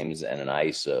names and an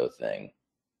ISO thing.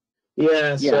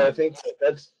 Yeah, so I think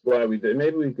that's why we did.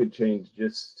 Maybe we could change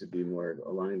just to be more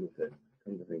aligned with it.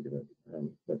 Come to think of it,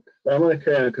 but I want to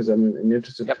carry on because I'm in the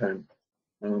interest of time.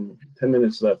 10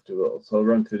 minutes left, so I'll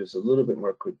run through this a little bit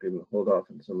more quickly and hold off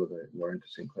on some of the more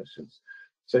interesting questions.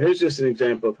 So here's just an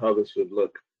example of how this would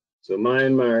look. So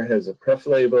Myanmar has a pref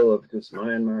label of just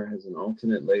Myanmar, has an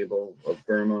alternate label of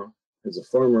Burma, has a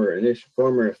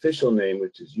former official name,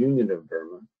 which is Union of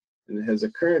Burma, and it has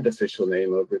a current official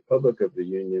name of Republic of the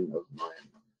Union of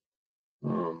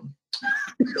Myanmar.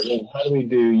 So then how do we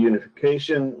do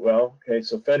unification? Well, okay,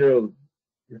 so Federal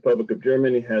Republic of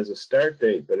Germany has a start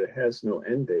date, but it has no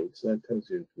end date, so that tells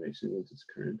you information, it means it's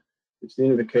current. It's the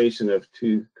unification of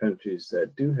two countries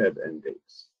that do have end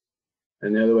dates.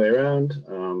 And the other way around,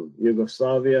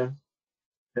 Yugoslavia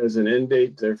has an end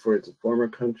date, therefore it's a former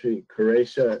country.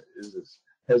 Croatia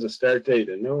has a start date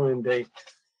and no end date,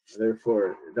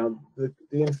 therefore, now the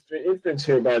inference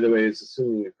here, by the way, is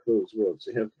assuming a closed world,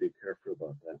 so you have to be careful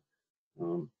about that.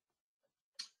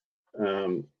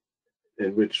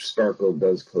 in which Sparkle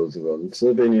does close the world. And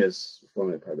Slovenia is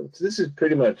formally part of it. So this is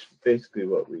pretty much basically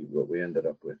what we ended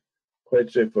up with. Quite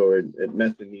straightforward. It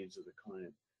met the needs of the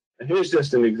client. And here's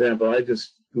just an example. I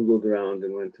just Googled around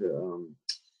and went to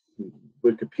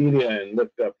Wikipedia and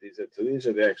looked up these. So these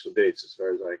are the actual dates as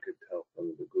far as I could tell from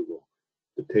the Google,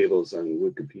 the tables on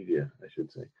Wikipedia, I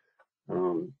should say.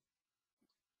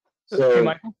 Hey,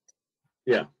 Michael?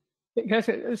 Yeah. Can I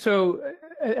say, so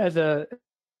as a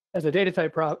data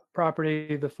type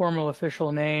property, the formal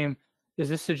official name, is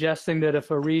this suggesting that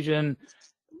if a region,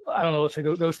 I don't know, let's say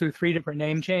goes through 3 different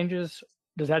name changes,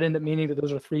 does that end up meaning that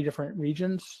those are 3 different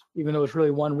regions, even though it's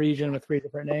really one region with 3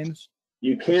 different names?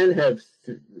 You can have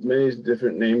many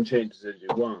different name changes as you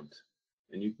want,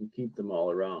 and you can keep them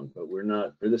all around, but we're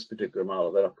not, for this particular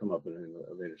model, that'll come up in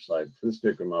a later slide. For this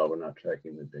particular model, we're not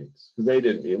tracking the dates. Because they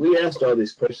didn't. We asked all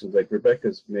these questions, like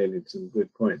Rebecca's made some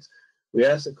good points. We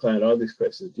asked the client all these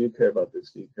questions. Do you care about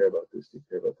this? Do you care about this? Do you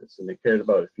care about this? And they cared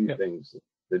about a few things.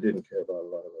 They didn't care about a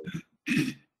lot of others.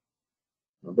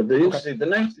 But the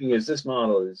nice thing is this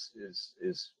model is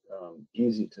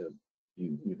easy to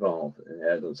evolve and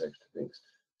add those extra things.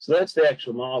 So that's the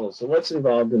actual model. So what's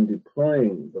involved in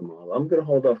deploying the model? I'm going to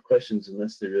hold off questions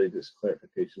unless they're really just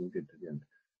clarification. We'll get to the end.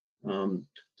 So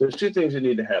there's 2 things that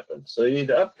need to happen. So you need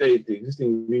to update the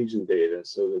existing region data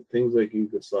so that things like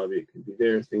Yugoslavia can be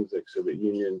there, things like Soviet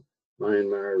Union,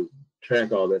 Myanmar,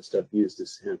 track all that stuff, use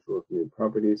this handful of new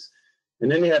properties. And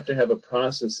then you have to have a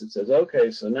process that says, okay,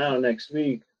 so now next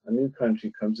week, a new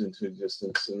country comes into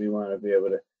existence and we want to be able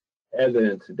to add that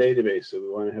into the database. So we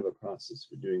want to have a process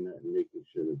for doing that and making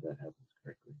sure that that happens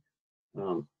correctly.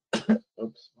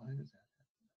 Oops, why does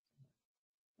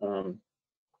that happen?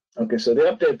 Okay, so the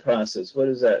update process, what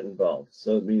does that involve?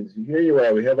 So it means here you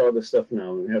are, we have all this stuff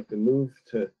now, and we have to move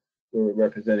to where we're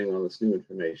representing all this new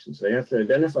information. So you have to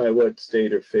identify what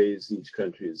state or phase each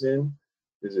country is in.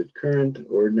 Is it current,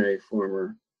 ordinary,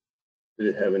 former? Did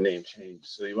it have a name change?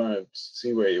 So you want to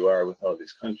see where you are with all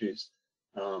these countries.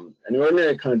 And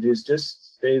ordinary countries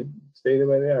just stay the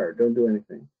way they are. Don't do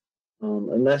anything.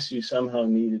 Unless you somehow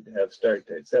needed to have start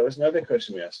dates. That was another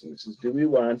question we asked them. This is, do we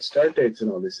want start dates and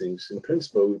all these things? In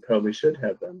principle, we probably should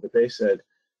have them. But they said,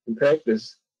 in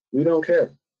practice, we don't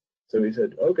care. So we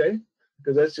said, okay,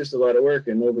 because that's just a lot of work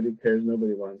and nobody cares.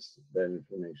 Nobody wants that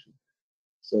information.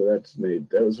 So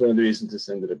that was one of the reasons this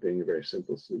ended up being a very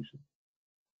simple solution.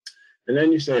 And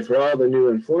then you say for all the new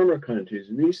and former countries,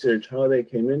 research how they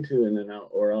came into and then out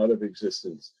or out of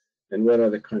existence and what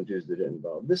other countries did it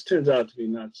involve. This turns out to be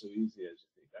not so easy as you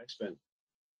think. I spent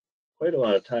quite a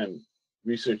lot of time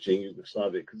researching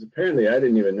Yugoslavia because apparently I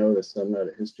didn't even know this. I'm not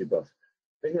a history buff.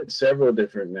 They had several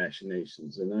different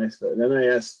machinations, and then I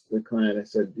asked the client. I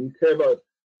said, "Do you care about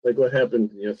like what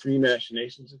happened, 3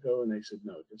 machinations ago?" And they said,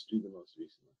 "No, just do the most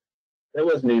recent one." That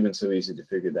wasn't even so easy to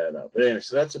figure that out. But anyway,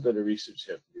 so that's a bit of research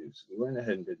you have to do. So we went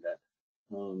ahead and did that.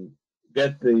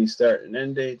 Get the start and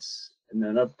end dates, and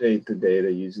then update the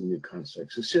data using new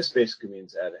constructs. It just basically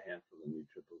means add a handful of new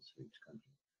triples for each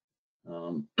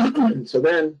country. So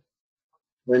then,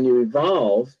 when you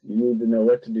evolve, you need to know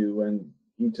what to do when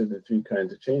each of the 3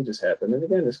 kinds of changes happen. And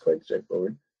again, it's quite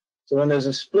straightforward. So when there's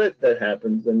a split that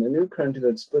happens, then the new country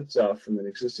that splits off from an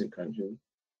existing country,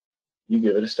 you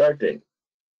give it a start date.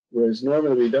 Whereas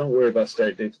normally we don't worry about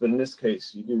start dates, but in this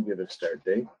case, you do give it a start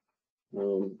date.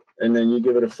 And then you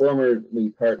give it a formerly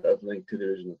part of link to the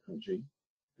original country.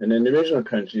 And then the original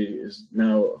country is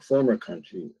now a former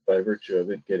country by virtue of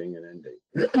it getting an end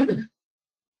date.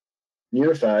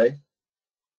 Unify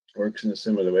works in a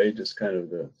similar way, just kind of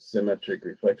the symmetric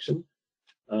reflection.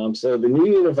 So the new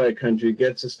unified country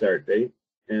gets a start date,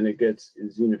 and it gets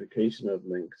is unification of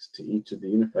links to each of the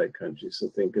unified countries. So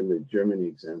think in the Germany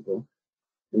example.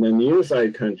 And then the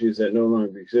unified countries that no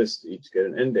longer exist each get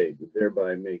an end date,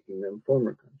 thereby making them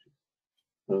former countries.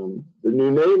 The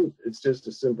new name, it's just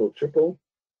a simple triple.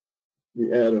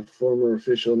 You add a former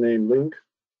official name link,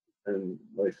 and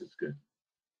life is good.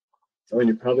 Oh, and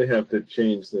you probably have to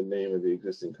change the name of the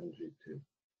existing country too.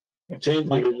 Change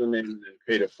the original name and then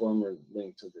create a former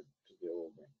link to the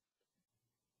old name.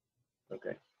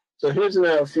 Okay. So here's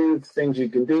now a few things you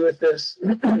can do with this,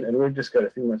 and we've just got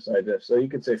a few more slides left. So you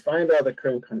could say find all the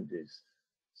current countries.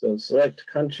 So select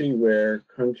country where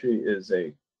country is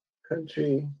a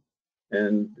country,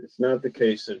 and it's not the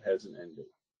case that it has an end date.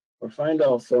 Or find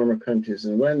all former countries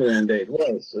and when their end date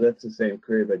was. So that's the same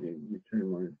query, but you return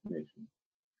more information.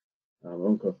 I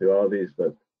won't go through all these,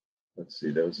 but let's see,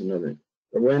 there was another.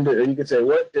 Or you could say,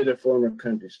 what did a former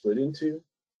country split into?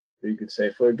 Or you could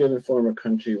say, for a given former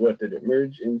country, what did it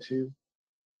merge into?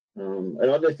 And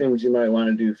other things you might want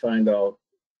to do, find all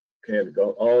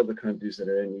the countries that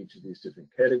are in each of these different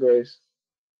categories.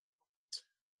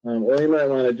 Or you might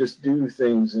want to just do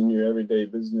things in your everyday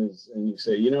business, and you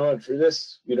say, you know what, for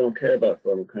this, we don't care about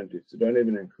former countries, so don't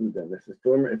even include them. If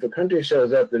a country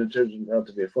shows up that it turns out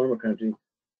to be a former country,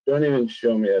 don't even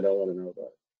show me. I don't want to know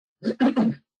about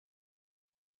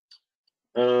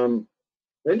it.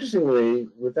 Interestingly,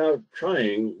 without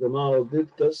trying, the model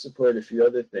does support a few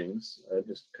other things,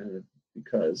 just kind of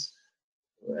because,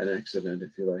 an accident,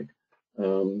 if you like.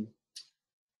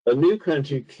 A new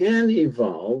country can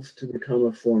evolve to become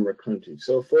a former country.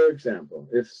 So, for example,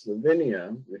 if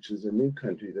Slovenia, which is a new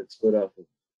country that split off of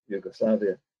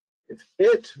Yugoslavia, if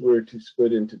it were to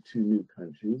split into two new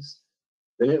countries,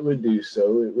 then it would do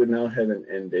so. It would now have an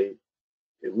end date.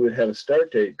 It would have a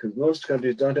start date, because most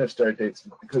countries don't have start dates.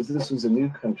 Because this is a new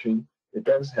country, it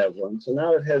does have one. So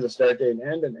now it has a start date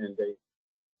and an end date.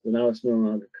 So now it's no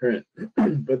longer current.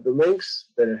 But the links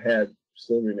that it had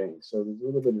still remain. So there's a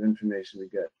little bit of information we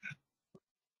get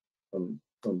from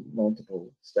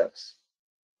multiple steps.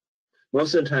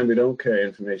 Most of the time we don't carry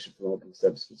information from multiple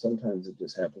steps, but sometimes it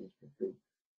just happens for free.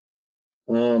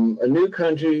 A new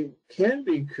country can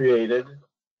be created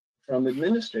from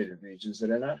administrative regions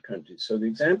that are not countries. So the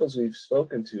examples we've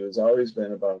spoken to has always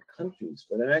been about countries,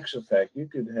 but in actual fact, you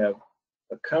could have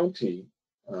a county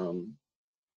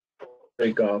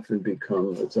break off and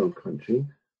become its own country,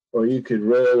 or you could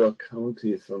roll a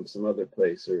county from some other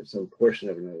place or some portion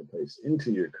of another place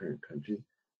into your current country,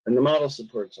 and the model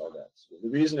supports all that. So the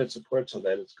reason it supports all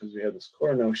that is because we have this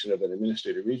core notion of an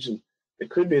administrative region. It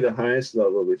could be the highest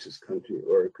level, which is country,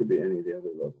 or it could be any of the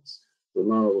other levels. The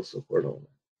model will support all that.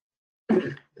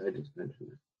 I just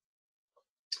mentioned it.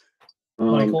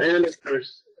 And of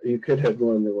course, you could have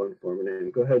more than one form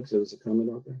name. Go ahead. So there's a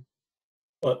comment out there.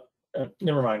 Well,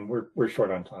 never mind. We're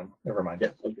short on time. Never mind.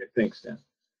 Yeah. Okay. Thanks, Dan.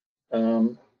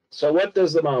 So what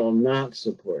does the model not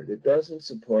support? It doesn't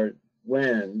support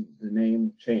when the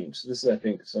name changed. So this is, I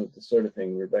think, the sort of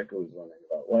thing Rebecca was wondering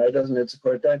about. Why doesn't it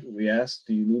support that? We asked,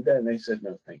 do you need that? And they said,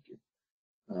 no, thank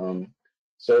you.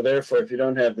 So therefore, if you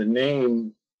don't have the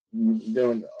name, you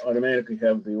don't automatically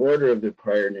have the order of the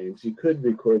prior names. You could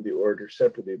record the order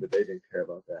separately, but they didn't care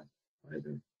about that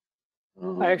either.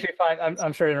 I actually find,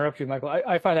 I'm sorry to interrupt you, Michael.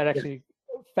 I find that actually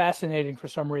fascinating for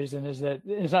some reason, is that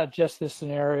it's not just this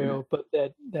scenario, but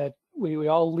that we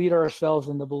all lead ourselves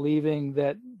into believing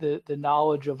that the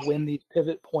knowledge of when these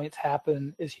pivot points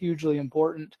happen is hugely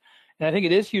important. And I think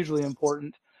it is hugely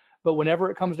important, but whenever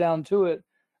it comes down to it,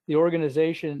 the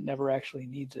organization never actually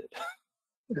needs it.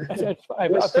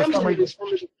 Well, some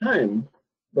time,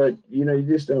 but you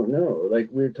just don't know. Like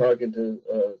we're talking to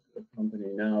a company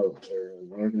now or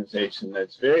an organization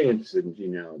that's very interested in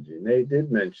genealogy, and they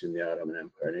did mention the Ottoman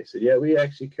Empire, and they said, "Yeah, we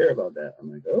actually care about that." I'm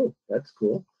like, "Oh, that's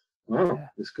cool. Wow, yeah.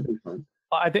 This could be fun."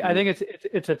 I think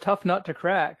it's a tough nut to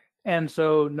crack, and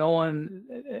so no one.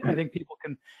 I think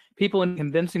people in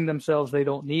convincing themselves they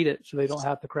don't need it, so they don't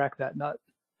have to crack that nut.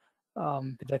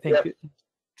 Because I think. Yeah.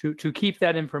 To keep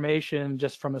that information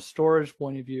just from a storage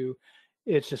point of view,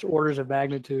 it's just orders of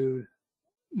magnitude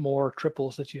more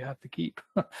triples that you have to keep.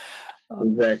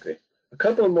 Exactly. A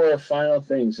couple more final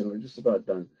things, and we're just about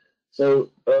done.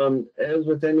 So as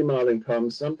with any modeling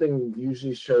problem, something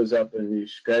usually shows up and you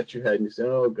scratch your head and you say,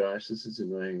 oh gosh, this is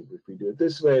annoying. If we do it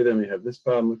this way, then we have this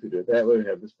problem. If we do it that way, we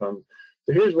have this problem.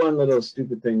 So here's one little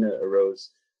stupid thing that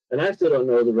arose. And I still don't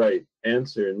know the right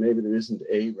answer, and maybe there isn't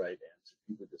a right answer.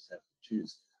 People just have to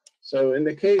choose. So in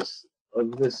the case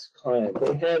of this client,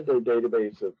 they had their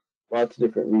database of lots of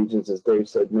different regions, as Dave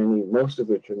said, most of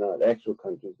which are not actual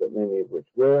countries, but many of which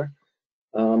were.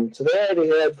 So they already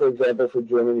had, for example, for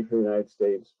Germany, for the United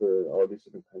States, for all these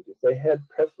different countries, they had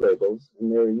pref labels,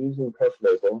 and they were using pref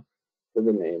label for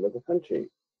the name of the country.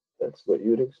 That's what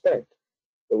you would expect.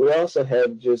 But we also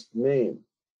had just name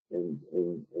in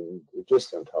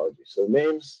GIST ontology. So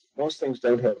names, most things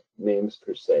don't have names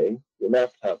per se. Your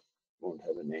laptop won't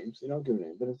have a name, so you don't give a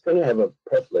name, but it's going to have a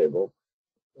pref label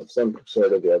of some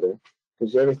sort or the other,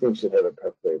 because everything should have a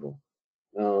pref label.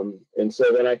 And so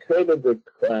then I created the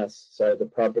class, the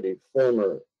property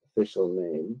former official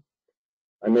name.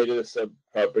 I made it a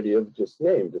sub-property of just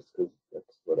name, just because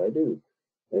that's what I do.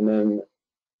 And then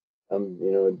I'm,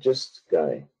 a just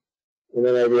guy. And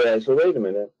then I realized, well, wait a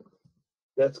minute,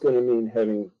 that's going to mean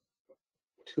having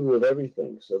two of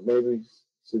everything. So maybe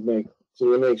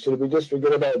should we just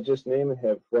forget about just name and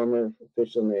have former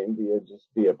official name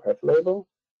be a pref label,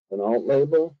 an alt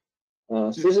label?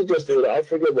 So this is just I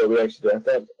forget what we actually did. I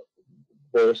thought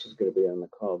Boris was going to be on the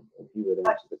call and he would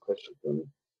answer the question for me.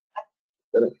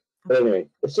 But anyway,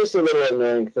 it's just a little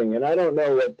annoying thing, and I don't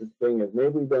know what the thing is. Maybe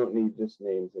we don't need just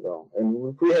names at all.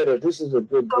 And if we had this is a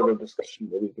good little discussion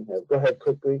that we can have. Go ahead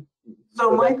quickly.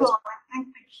 So Michael, I think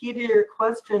the key to your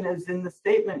question is in the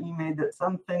statement you made that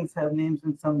some things have names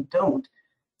and some don't.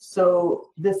 So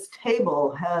this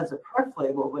table has a pref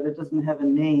label, but it doesn't have a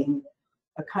name.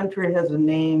 A country has a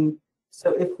name.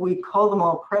 So if we call them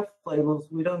all pref labels,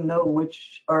 we don't know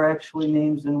which are actually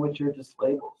names and which are just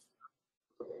labels.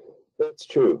 That's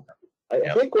true. I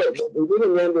think what we did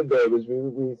remember though was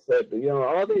we said, you know,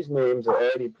 all these names are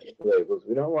already pref labels.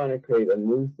 We don't want to create a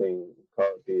new thing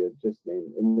called the just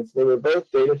name. And if they were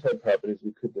both data type properties,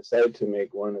 we could decide to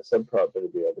make one a subproperty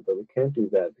of the other, but we can't do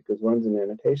that because one's an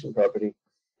annotation property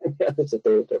and the other's a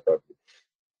data type property.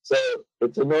 So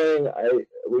it's annoying.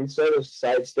 We sort of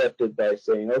sidestepped it by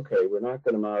saying, okay, we're not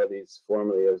going to model these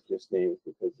formally as just names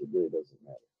because it really doesn't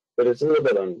matter. But it's a little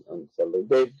bit unsettling.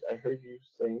 Dave, I heard you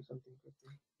saying something.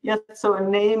 Yes, so a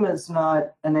name is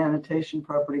not an annotation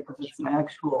property because it's an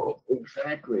actual.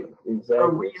 Exactly. A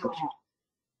real.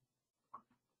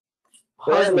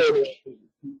 But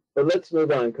let's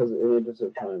move on because in the interest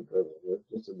of time, we're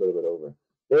just a little bit over.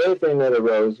 The other thing that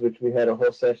arose, which we had a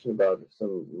whole session about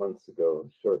some months ago,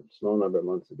 small number of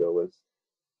months ago, was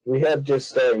we have just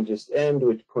start and just end,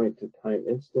 which point to time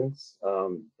instance.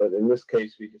 But in this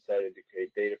case, we decided to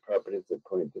create data properties that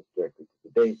point just directly to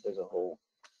the date. There's a whole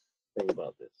thing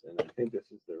about this, and I think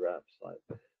this is the wrap slide.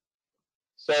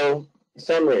 So,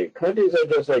 summary: countries are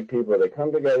just like people. They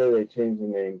come together, they change the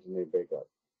names, and they break up.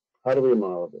 How do we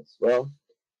model this? Well,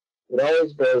 it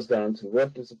always boils down to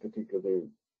what does a particular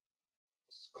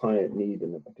client need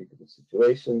in a particular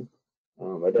situation.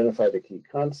 Identify the key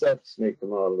concepts, make the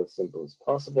model as simple as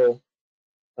possible.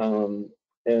 And,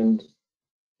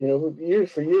 you know,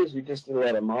 for years, we just did a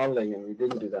lot of modeling and we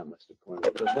didn't do that much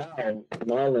deployment. But now,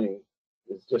 modeling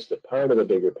is just a part of the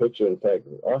bigger picture. In fact,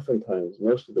 oftentimes,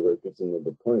 most of the work is in the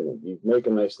deployment. You make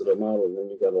a nice little model and then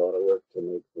you got a lot of work to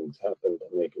make things happen, to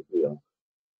make it real.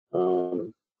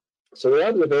 So the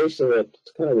observation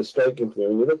that's kind of a striking for me,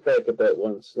 when you look back at that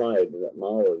one slide, that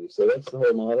model, you say, that's the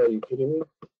whole model, are you kidding me?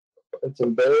 It's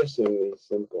embarrassingly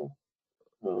simple.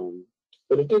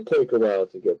 But it did take a while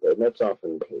to get there, and that's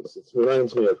often the case. It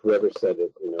reminds me of whoever said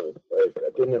it, you know, I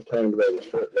didn't have time to write a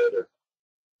short letter,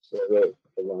 so I wrote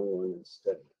a long one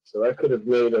instead. So I could have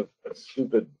made a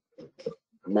stupid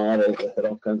model that had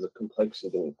all kinds of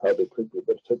complexity in it probably quickly,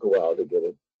 but it took a while to get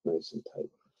it nice and tight.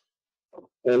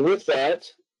 And with that,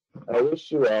 I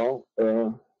wish you all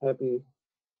a happy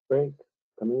break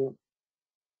coming up.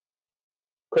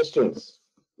 Questions?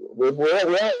 We're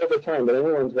out over time, but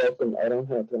anyone's welcome. I don't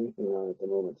have anything on at the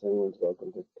moment, so anyone's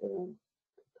welcome to carry on.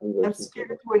 I'm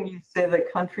scared when you say that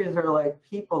countries are like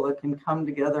people that can come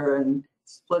together and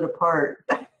split apart.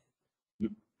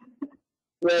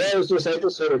 Well, I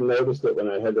just sort of noticed it when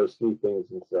I had those three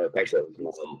things, and so I thought that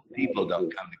was people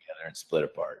don't come together and split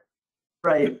apart.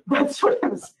 Right, that's what I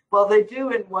was. Well, they do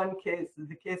in one case. In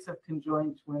the case of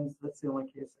conjoined twins, that's the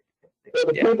only case. Well,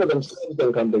 the people themselves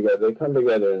don't come together. They come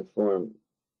together and form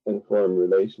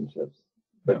relationships.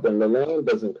 But then the land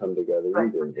doesn't come together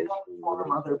either. They don't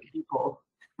form other people.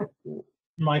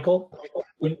 Michael,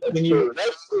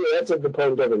 that's a good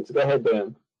point, difference. Go ahead,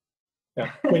 Dan.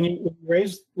 Yeah. When you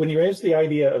raised the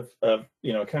idea of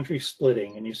country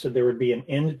splitting, and you said there would be an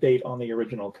end date on the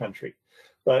original country,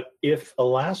 but if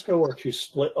Alaska were to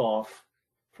split off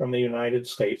from the United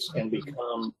States and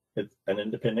become an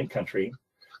independent country,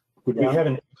 would we have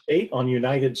an end date on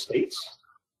United States?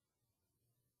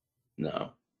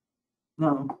 No.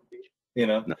 No. You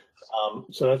know, no.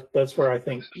 So that's where I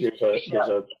think the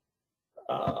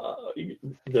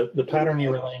pattern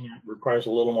you're laying out requires a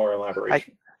little more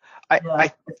elaboration. I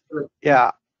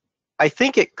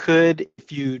think it could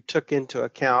if you took into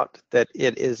account that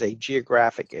it is a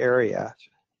geographic area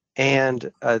and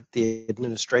the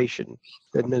administrative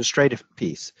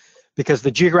piece, because the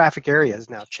geographic area has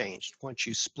now changed once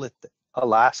you split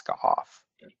Alaska off.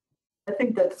 I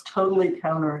think that's totally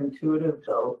counterintuitive,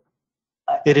 though.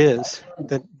 It is.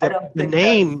 The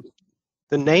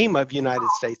name of United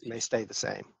States may stay the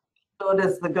same. So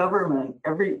does the government.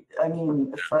 Aside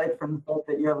from the fact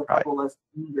that you have a couple less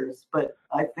leaders, but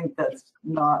I think that's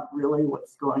not really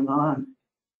what's going on.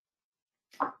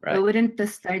 Right. But wouldn't the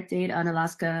start date on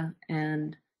Alaska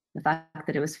and the fact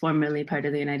that it was formerly part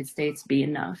of the United States be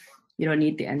enough? You don't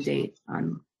need the end date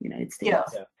on United States.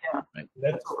 Yeah. Right.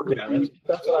 That's what I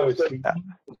was thinking.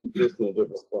 Just in a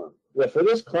different form. Yeah, for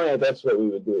this client, that's what we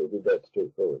would do. It would be that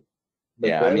straightforward. But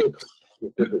yeah, I mean,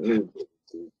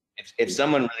 if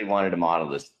someone really wanted to model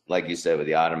this, like you said, with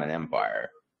the Ottoman Empire,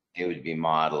 it would be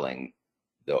modeling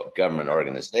the government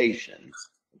organizations.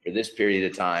 For this period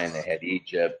of time, they had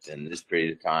Egypt, and this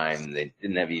period of time, they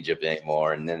didn't have Egypt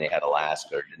anymore, and then they had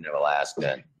Alaska, or didn't have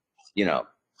Alaska.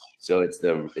 So it's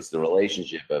the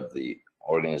relationship of the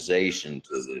organization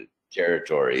to the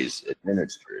territories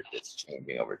administered that's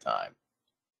changing over time.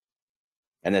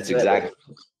 And that's exactly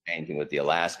changing with the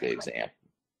Alaska example.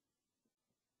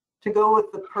 To go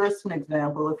with the person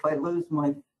example, if I lose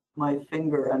my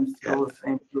finger, I'm still the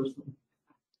same person.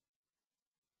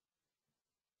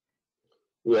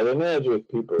 Yeah, the analogy with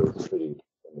people is pretty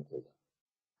limited.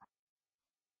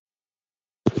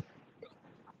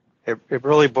 It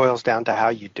really boils down to how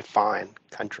you define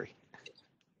country.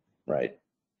 Right.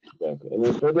 Exactly. And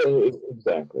then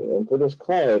exactly. And for this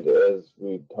client, as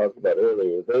we talked about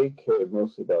earlier, they cared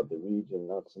mostly about the region,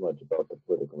 not so much about the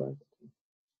political entity.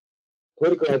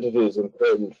 Political entity is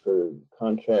important for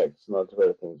contracts and lots of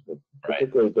other things, but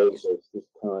particularly database this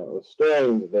time with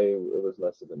storing, it was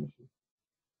less of an issue.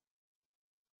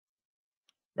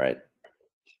 Right.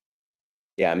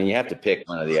 Yeah, I mean, you have to pick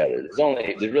one or the other.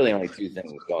 There's really only two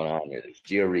things going on here. There's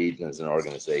georegions and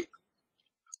organization,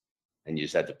 and you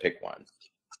just have to pick one.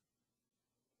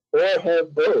 Or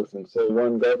have both and say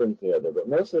one governs the other, but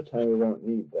most of the time we won't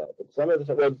need that. But some of the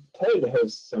time, well, Ted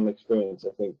has some experience,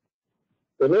 I think.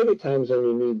 There may be times when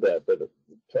we need that, but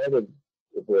try to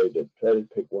avoid it. Try to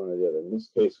pick one or the other. In this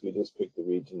case, we just picked the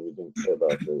region. We didn't care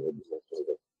about the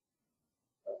administrative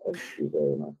entity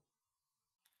very much.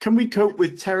 Can we cope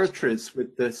with territories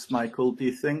with this, Michael, do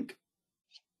you think?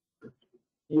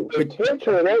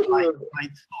 Territory,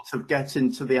 might sort of get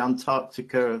into the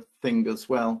Antarctica thing as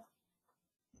well.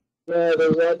 Yeah,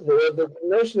 there's that. The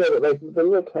notion of it, like the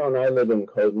little town I live in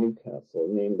called Newcastle,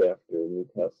 named after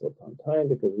Newcastle upon Tyne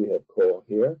because we have coal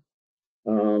here.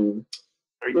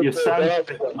 You sound a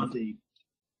bit muddy.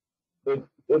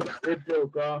 It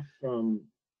broke off from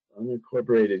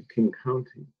unincorporated King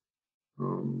County,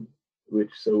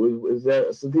 so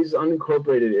these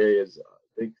unincorporated areas,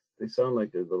 they sound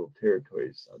like they're little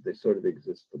territories. They sort of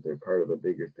exist, but they're part of a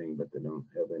bigger thing, but they don't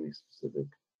have any specific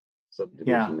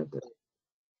subdivision of it.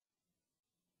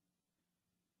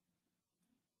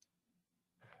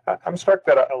 I'm struck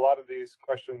that a lot of these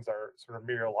questions are sort of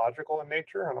meteorological in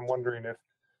nature, and I'm wondering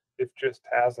if GIST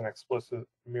has an explicit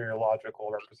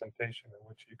meteorological representation in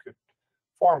which you could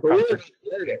form country.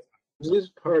 It is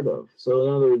part of. So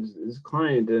in other words, this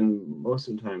client, and most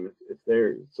of the time, if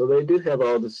they're, so they do have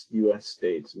all the U.S.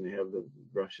 states, and they have the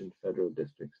Russian federal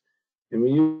districts, and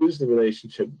we use the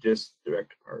relationship GIST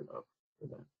direct part of for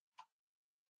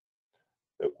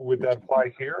that. Would that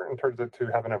apply here in terms of to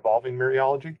have an evolving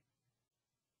meteorology?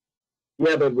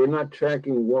 Yeah, but we're not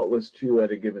tracking what was true at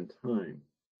a given time.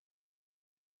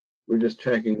 We're just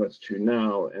tracking what's true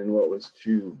now and what was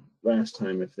true last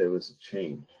time if there was a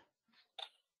change.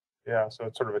 Yeah, so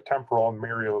it's sort of a temporal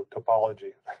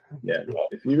mereotopology. Yeah,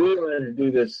 if you really wanted to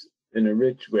do this in a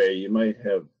rich way, you might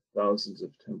have thousands of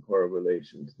temporal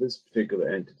relations. This particular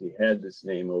entity had this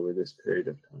name over this period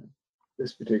of time.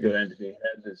 This particular entity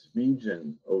had this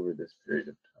region over this period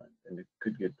of time, and it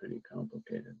could get pretty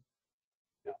complicated.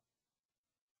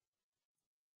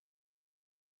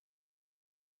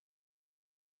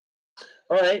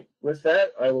 All right, with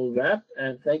that, I will wrap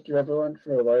and thank you everyone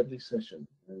for a lively session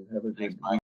and have a good